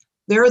desert.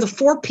 There are the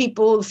 5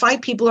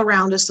 people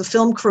around us, the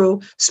film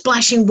crew,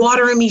 splashing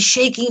water on me,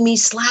 shaking me,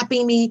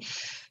 slapping me,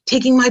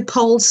 taking my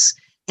pulse.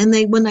 And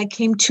when I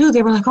came to,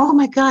 they were like, oh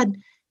my God.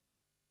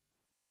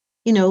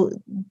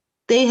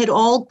 They had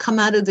all come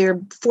out of their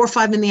 4 or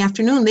 5 in the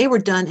afternoon. They were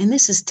done. And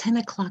this is 10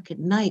 o'clock at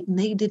night, and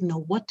they didn't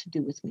know what to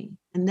do with me.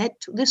 And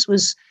this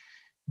was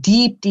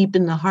deep, deep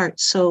in the heart.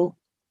 So,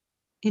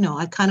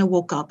 I kind of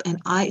woke up,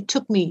 and it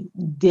took me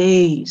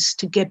days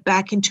to get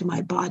back into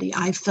my body.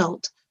 I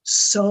felt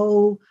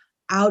so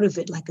out of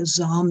it, like a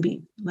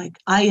zombie, like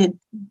I had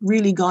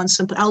really gone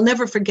someplace. I'll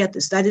never forget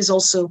this. That is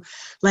also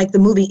like the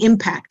movie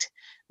Impact,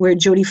 where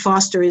Jodie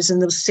Foster is in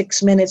those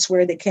 6 minutes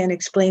where they can't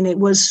explain it. It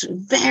was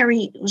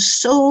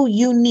so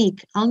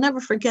unique. I'll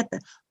never forget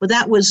that. But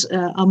that was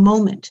a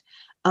moment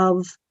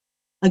of,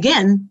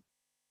 again,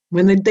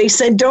 when they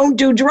said, don't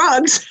do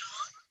drugs,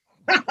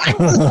 I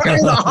was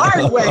learning the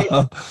hard way.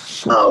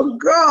 Oh,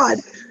 God.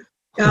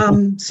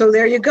 So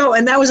there you go.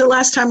 And that was the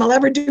last time I'll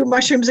ever do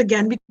mushrooms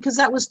again, because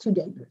that was too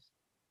dangerous.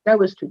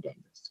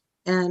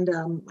 And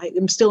I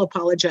am still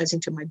apologizing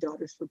to my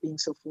daughters for being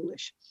so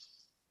foolish.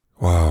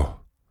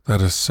 Wow,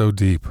 that is so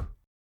deep.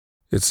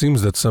 It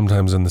seems that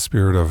sometimes in the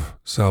spirit of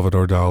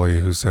Salvador Dali,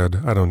 who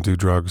said, I don't do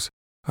drugs,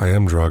 I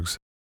am drugs,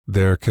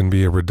 there can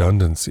be a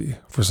redundancy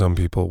for some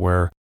people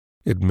where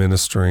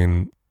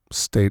administering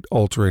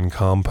state-altering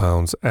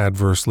compounds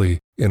adversely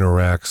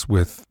interacts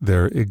with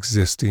their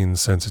existing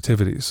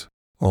sensitivities,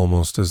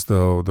 almost as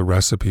though the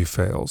recipe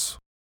fails.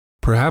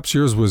 Perhaps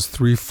yours was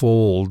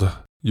threefold: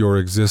 your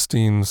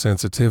existing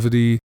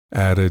sensitivity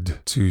added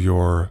to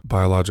your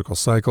biological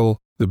cycle,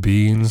 the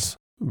beings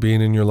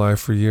being in your life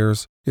for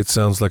years. It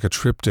sounds like a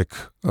triptych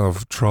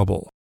of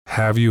trouble.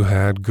 Have you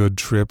had good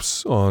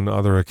trips on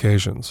other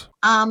occasions?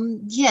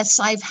 Yes,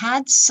 I've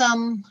had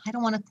some, I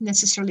don't want to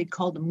necessarily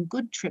call them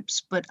good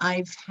trips, but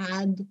I've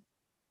had,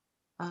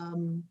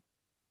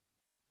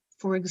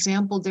 for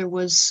example, there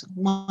was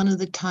one of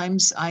the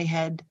times I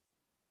had,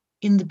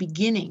 in the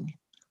beginning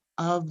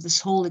of this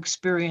whole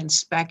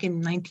experience back in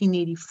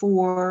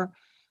 1984,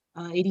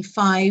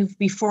 85,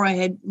 before I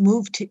had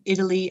moved to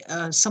Italy,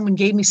 someone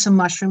gave me some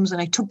mushrooms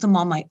and I took them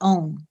on my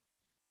own.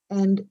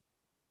 And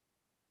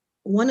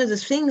one of the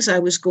things I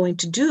was going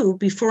to do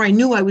before I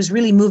knew I was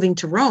really moving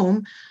to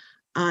Rome,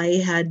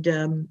 I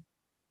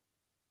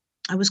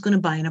was going to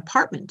buy an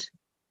apartment,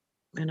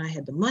 and I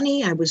had the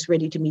money. I was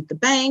ready to meet the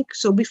bank.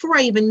 So before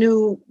I even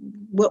knew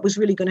what was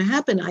really going to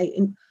happen, I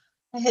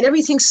had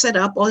everything set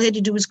up. All I had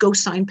to do was go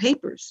sign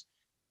papers.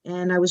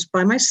 And I was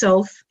by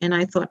myself, and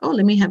I thought, oh,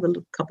 let me have a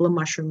couple of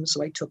mushrooms.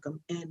 So I took them,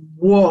 and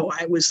whoa,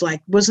 I was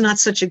like, was not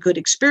such a good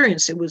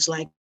experience. It was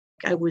like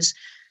I was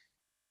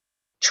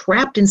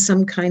trapped in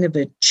some kind of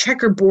a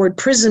checkerboard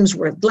prisms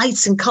where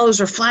lights and colors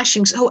are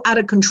flashing so out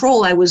of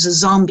control. I was a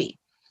zombie.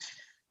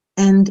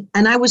 And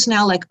I was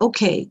now like,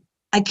 okay,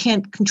 I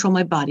can't control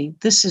my body.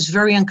 This is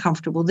very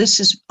uncomfortable.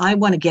 I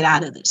want to get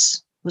out of this.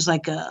 It was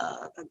like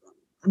a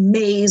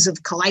maze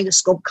of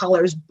kaleidoscope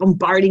colors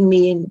bombarding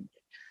me, and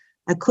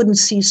I couldn't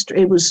see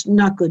straight. It was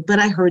not good, but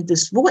I heard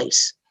this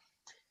voice.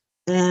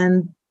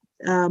 And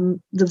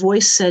the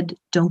voice said,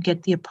 don't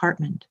get the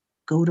apartment,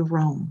 go to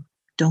Rome.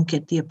 Don't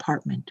get the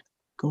apartment,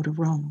 go to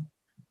Rome.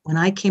 When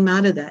I came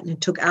out of that, and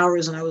it took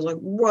hours, and I was like,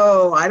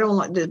 whoa, I don't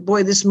like this.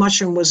 Boy, this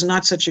mushroom was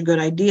not such a good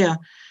idea.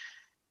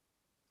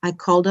 I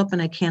called up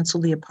and I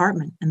canceled the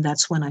apartment. And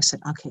that's when I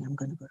said, okay, I'm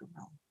going to go to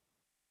Rome.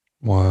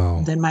 Wow.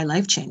 And then my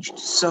life changed.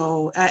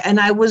 So, and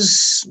that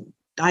was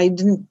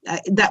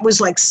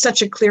like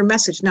such a clear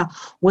message. Now,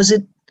 was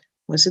it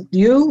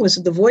you? Was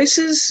it the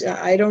voices?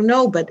 I don't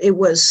know, but it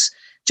was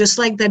just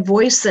like that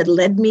voice that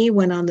led me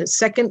when on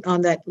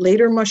that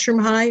later mushroom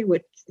high,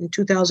 which in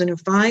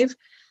 2005,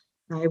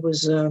 I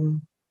was,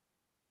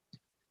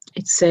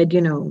 it said,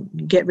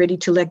 get ready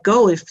to let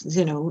go and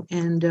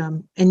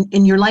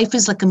your life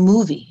is like a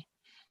movie.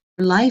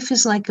 Your life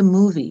is like a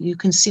movie. You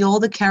can see all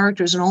the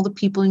characters and all the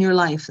people in your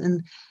life.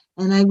 And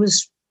it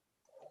was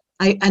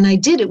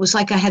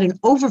like I had an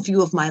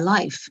overview of my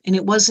life. And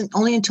it wasn't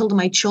only until to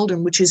my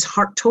children, which is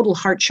total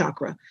heart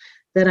chakra,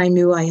 that I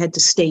knew I had to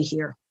stay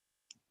here.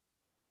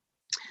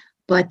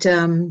 But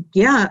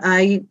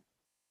I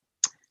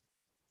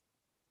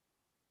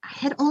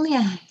had only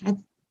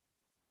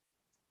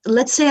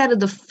let's say out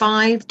of the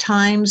 5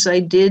 times I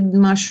did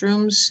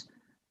mushrooms,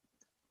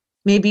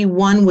 maybe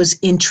one was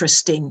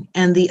interesting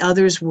and the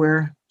others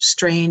were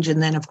strange.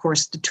 And then of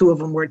course the 2 of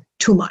them were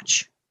too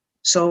much.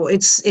 So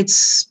it's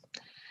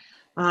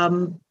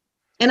and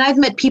I've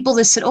met people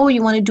that said, oh,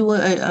 you want to do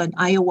an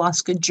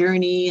ayahuasca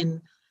journey and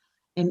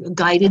a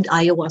guided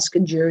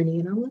ayahuasca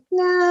journey. And I'm like,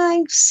 nah,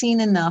 I've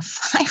seen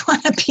enough. I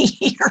want to be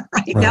here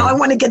right now. I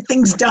want to get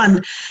things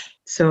done.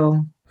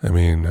 So, I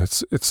mean,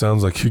 it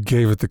sounds like you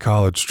gave it the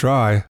college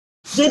try.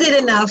 Did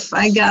it enough.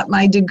 I got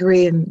my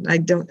degree, and I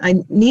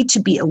need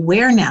to be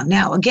aware now.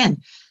 Now, again,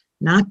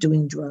 not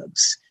doing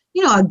drugs.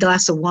 A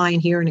glass of wine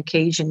here on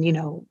occasion,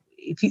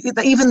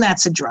 even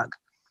that's a drug.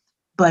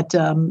 But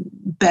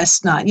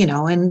best not,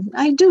 and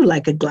I do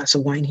like a glass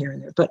of wine here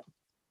and there. But,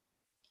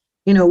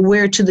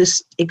 where to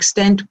this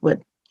extent,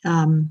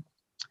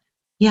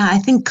 I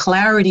think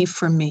clarity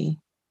for me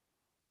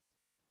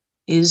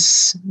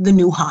is the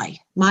new high.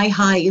 My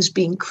high is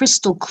being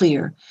crystal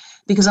clear,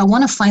 because I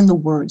want to find the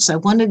words. I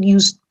want to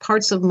use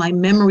parts of my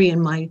memory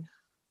and my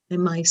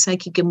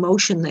psychic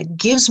emotion that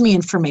gives me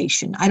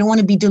information. I don't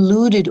want to be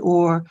deluded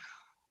or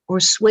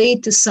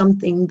swayed to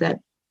something that,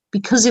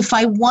 because if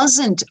I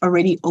wasn't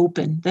already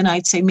open, then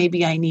I'd say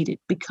maybe I need it.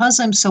 Because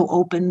I'm so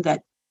open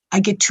that I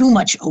get too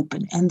much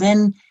open, and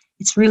then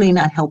it's really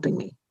not helping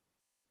me.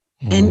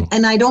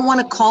 And I don't want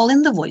to call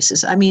in the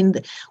voices. I mean,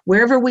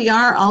 wherever we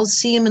are, I'll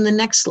see them in the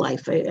next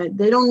life.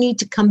 They don't need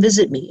to come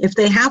visit me. If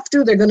they have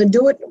to, they're going to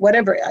do it,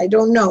 whatever. I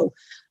don't know.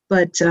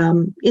 But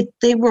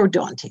they were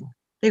daunting.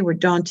 They were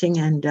daunting,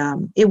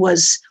 and it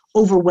was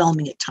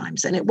overwhelming at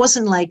times. And it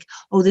wasn't like,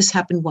 oh, this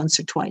happened once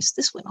or twice.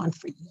 This went on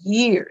for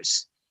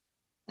years,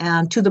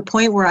 and to the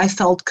point where I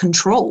felt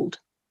controlled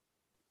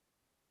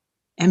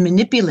and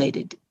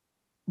manipulated.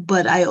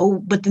 But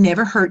they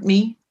never hurt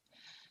me.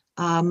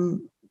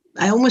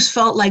 I almost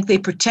felt like they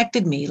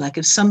protected me. Like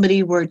if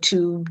somebody were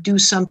to do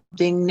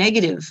something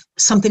negative,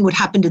 something would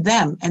happen to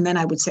them. And then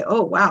I would say,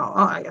 oh, wow.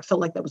 Oh, I felt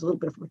like that was a little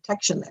bit of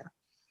protection there.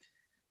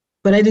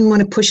 But I didn't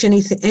want to push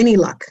any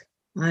luck.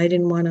 I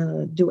didn't want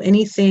to do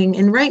anything.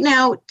 And right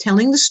now,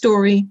 telling the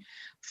story,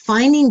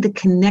 finding the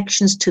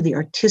connections to the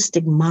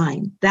artistic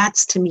mind,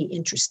 that's to me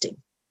interesting.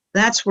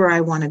 That's where I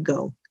want to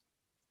go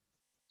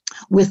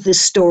with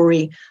this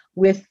story.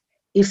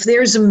 If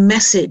there's a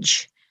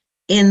message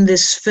in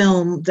this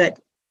film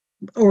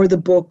or the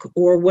book,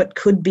 or what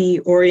could be,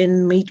 or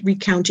in me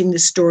recounting the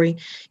story,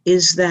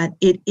 is that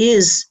it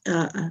is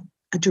a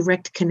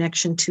direct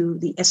connection to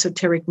the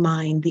esoteric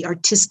mind, the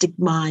artistic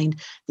mind,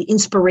 the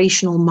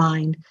inspirational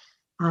mind.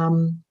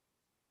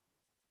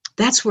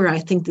 That's where I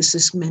think this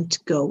is meant to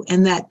go.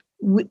 And that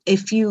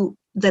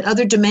that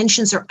other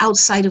dimensions are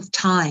outside of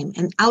time,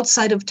 and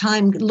outside of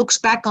time looks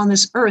back on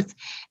this earth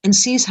and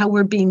sees how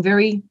we're being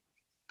very,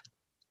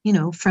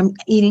 from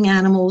eating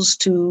animals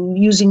to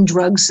using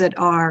drugs that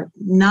are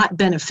not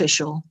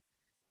beneficial,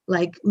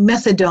 like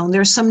methadone.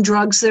 There's some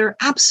drugs that are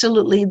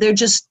they're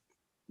just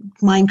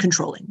mind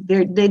controlling.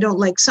 They don't,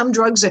 like some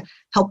drugs that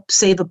help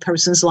save a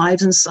person's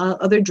lives, and some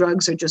other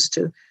drugs are just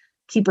to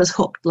keep us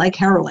hooked, like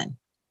heroin,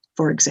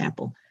 for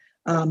example.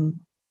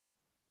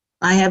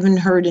 I haven't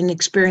heard an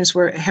experience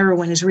where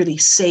heroin has really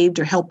saved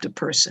or helped a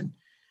person.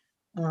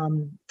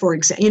 For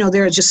example,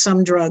 there are just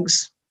some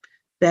drugs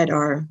that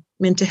are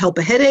meant to help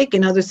a headache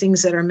and other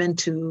things that are meant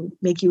to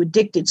make you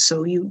addicted.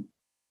 So you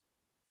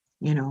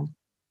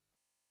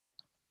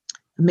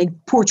make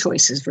poor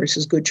choices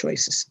versus good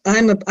choices.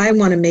 I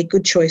want to make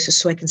good choices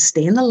so I can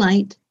stay in the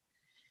light,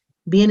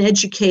 be an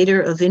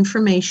educator of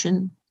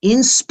information,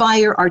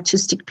 inspire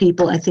artistic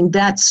people. I think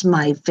that's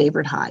my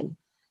favorite high,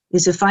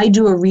 is if I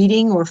do a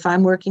reading or if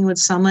I'm working with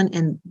someone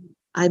and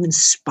I've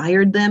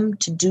inspired them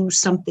to do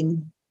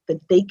something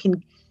that they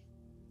can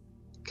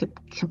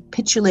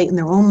capitulate in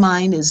their own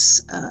mind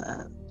as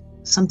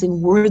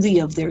something worthy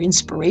of their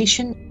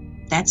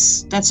inspiration.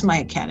 That's my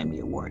Academy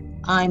Award.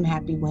 I'm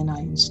happy when I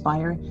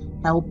inspire,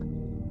 help,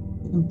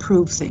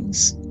 improve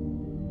things,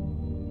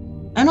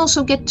 and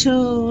also get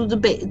to the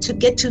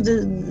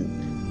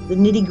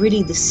nitty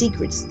gritty, the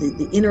secrets,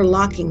 the inner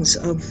lockings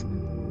of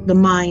the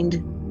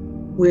mind,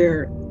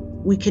 where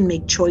we can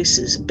make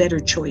choices, better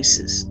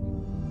choices.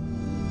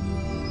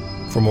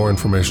 For more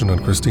information on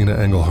Christina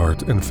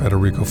Engelhardt and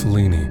Federico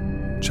Fellini,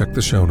 check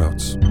the show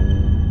notes.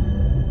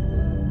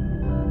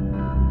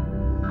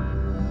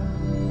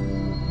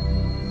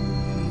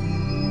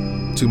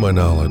 To my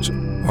knowledge,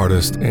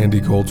 artist Andy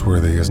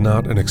Goldsworthy is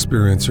not an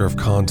experiencer of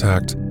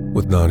contact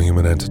with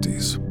non-human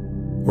entities.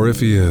 Or if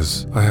he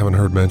is, I haven't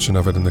heard mention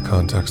of it in the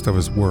context of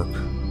his work.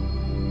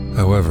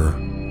 However,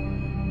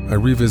 I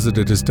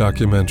revisited his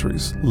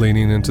documentaries,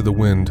 Leaning into the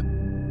Wind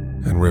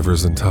and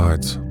Rivers and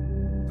Tides.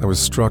 I was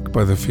struck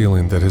by the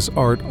feeling that his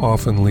art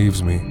often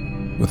leaves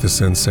me with the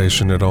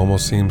sensation it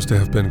almost seems to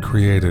have been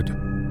created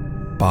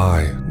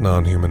by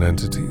non-human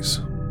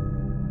entities.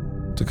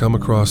 To come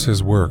across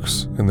his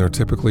works in their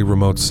typically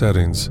remote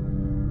settings,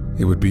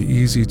 it would be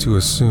easy to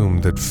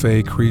assume that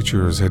fey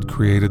creatures had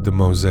created the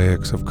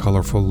mosaics of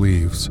colorful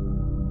leaves,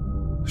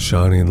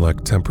 shining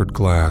like tempered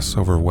glass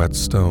over wet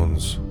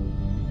stones.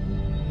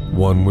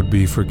 One would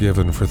be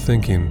forgiven for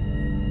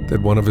thinking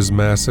that one of his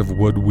massive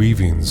wood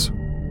weavings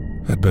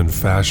had been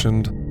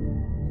fashioned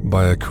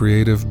by a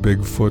creative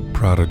Bigfoot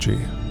prodigy.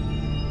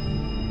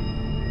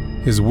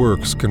 His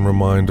works can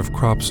remind of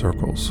crop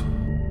circles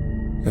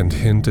and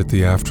hint at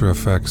the after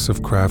effects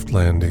of craft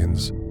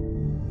landings.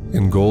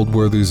 In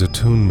Goldsworthy's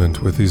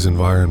attunement with these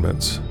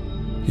environments,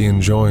 he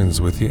enjoins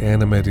with the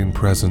animating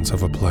presence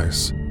of a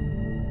place,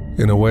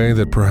 in a way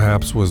that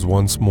perhaps was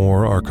once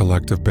more our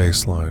collective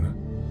baseline,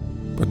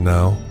 but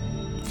now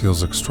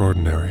feels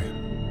extraordinary.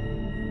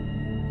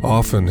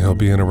 Often he'll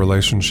be in a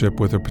relationship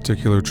with a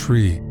particular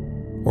tree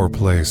or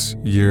place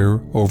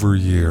year over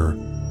year,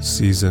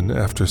 season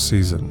after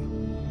season.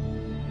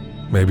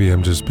 Maybe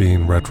I'm just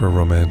being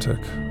retro-romantic.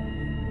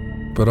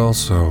 But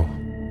also,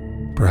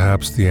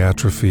 perhaps the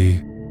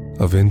atrophy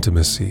of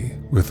intimacy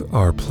with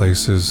our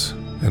places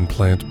and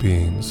plant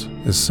beings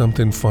is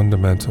something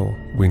fundamental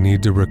we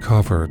need to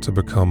recover to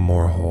become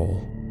more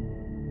whole.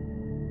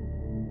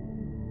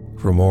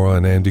 For more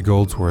on Andy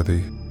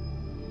Goldsworthy,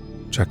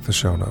 check the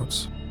show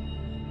notes.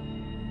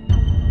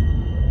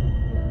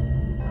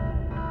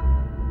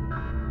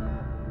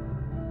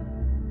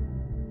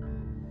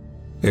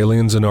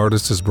 Aliens and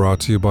Artists is brought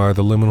to you by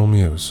the Liminal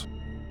Muse,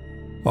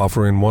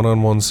 offering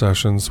one-on-one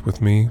sessions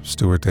with me,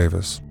 Stuart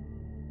Davis.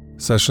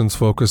 Sessions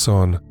focus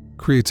on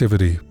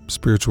creativity,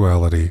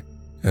 spirituality,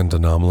 and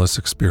anomalous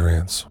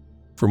experience.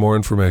 For more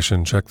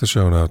information, check the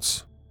show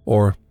notes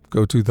or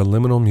go to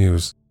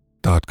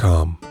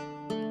theliminalmuse.com.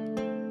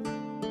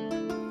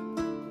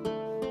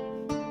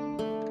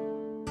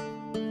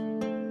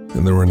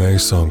 In the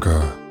Renaissance,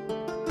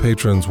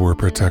 patrons were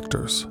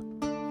protectors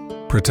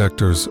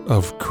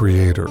of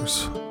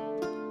creators.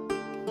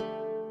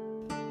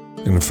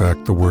 In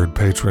fact, the word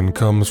patron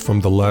comes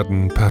from the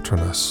Latin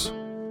patronus,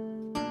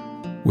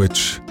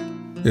 which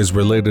is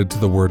related to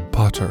the word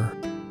pater,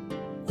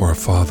 or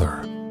father.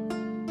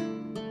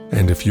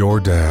 And if your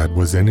dad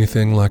was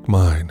anything like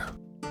mine,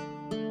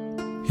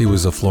 he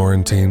was a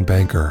Florentine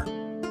banker.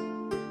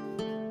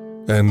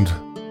 And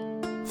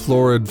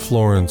florid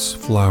Florence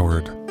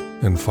flowered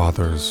in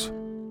father's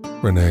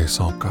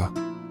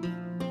Renaissance.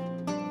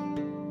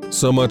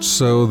 So much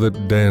so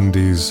that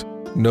dandies,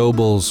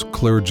 nobles,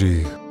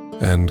 clergy,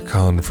 and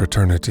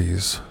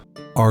confraternities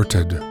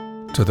arted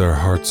to their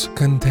heart's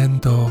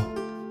contento.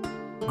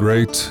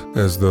 Great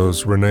as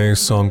those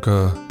Renaissance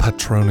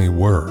patroni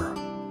were,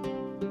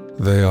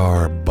 they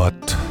are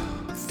but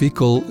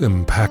fecal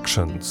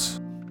impactions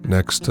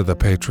next to the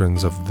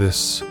patrons of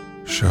this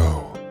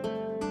show.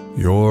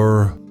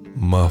 Your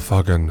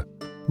motherfucking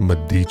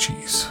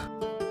Medicis.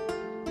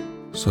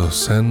 So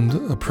send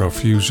a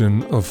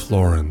profusion of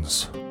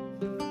florins.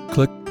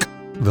 Click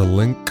the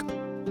link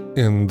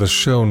in the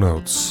show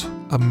notes,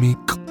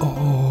 amico.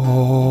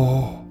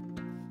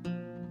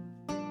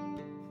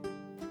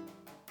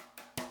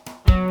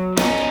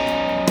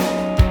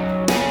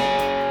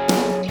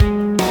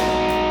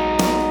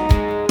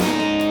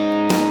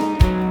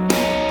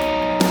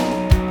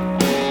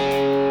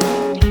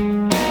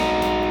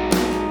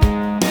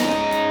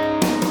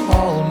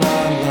 All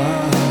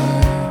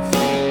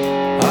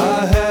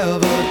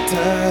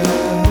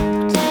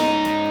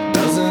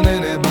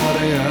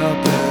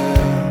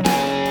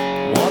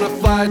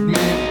invite me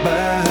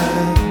back?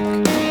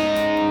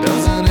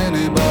 Doesn't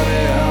anybody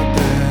out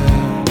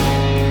there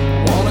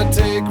wanna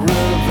take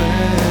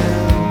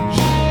revenge?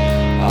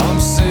 I'm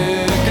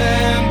sick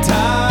and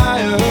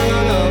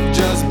tired of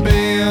just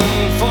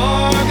being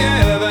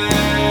forgiven.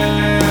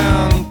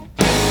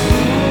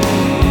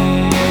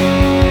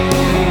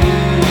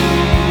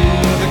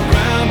 The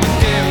ground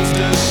begins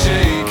to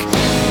shake.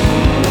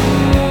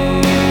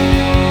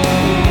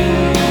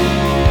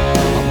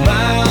 A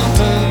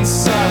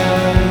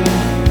mountainside,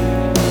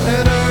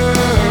 an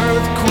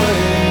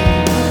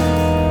earthquake.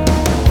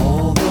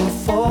 All the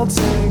faults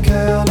in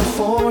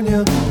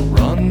California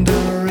run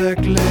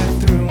directly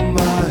through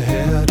my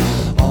head.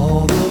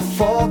 All the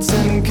faults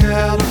in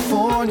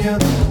California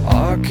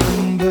are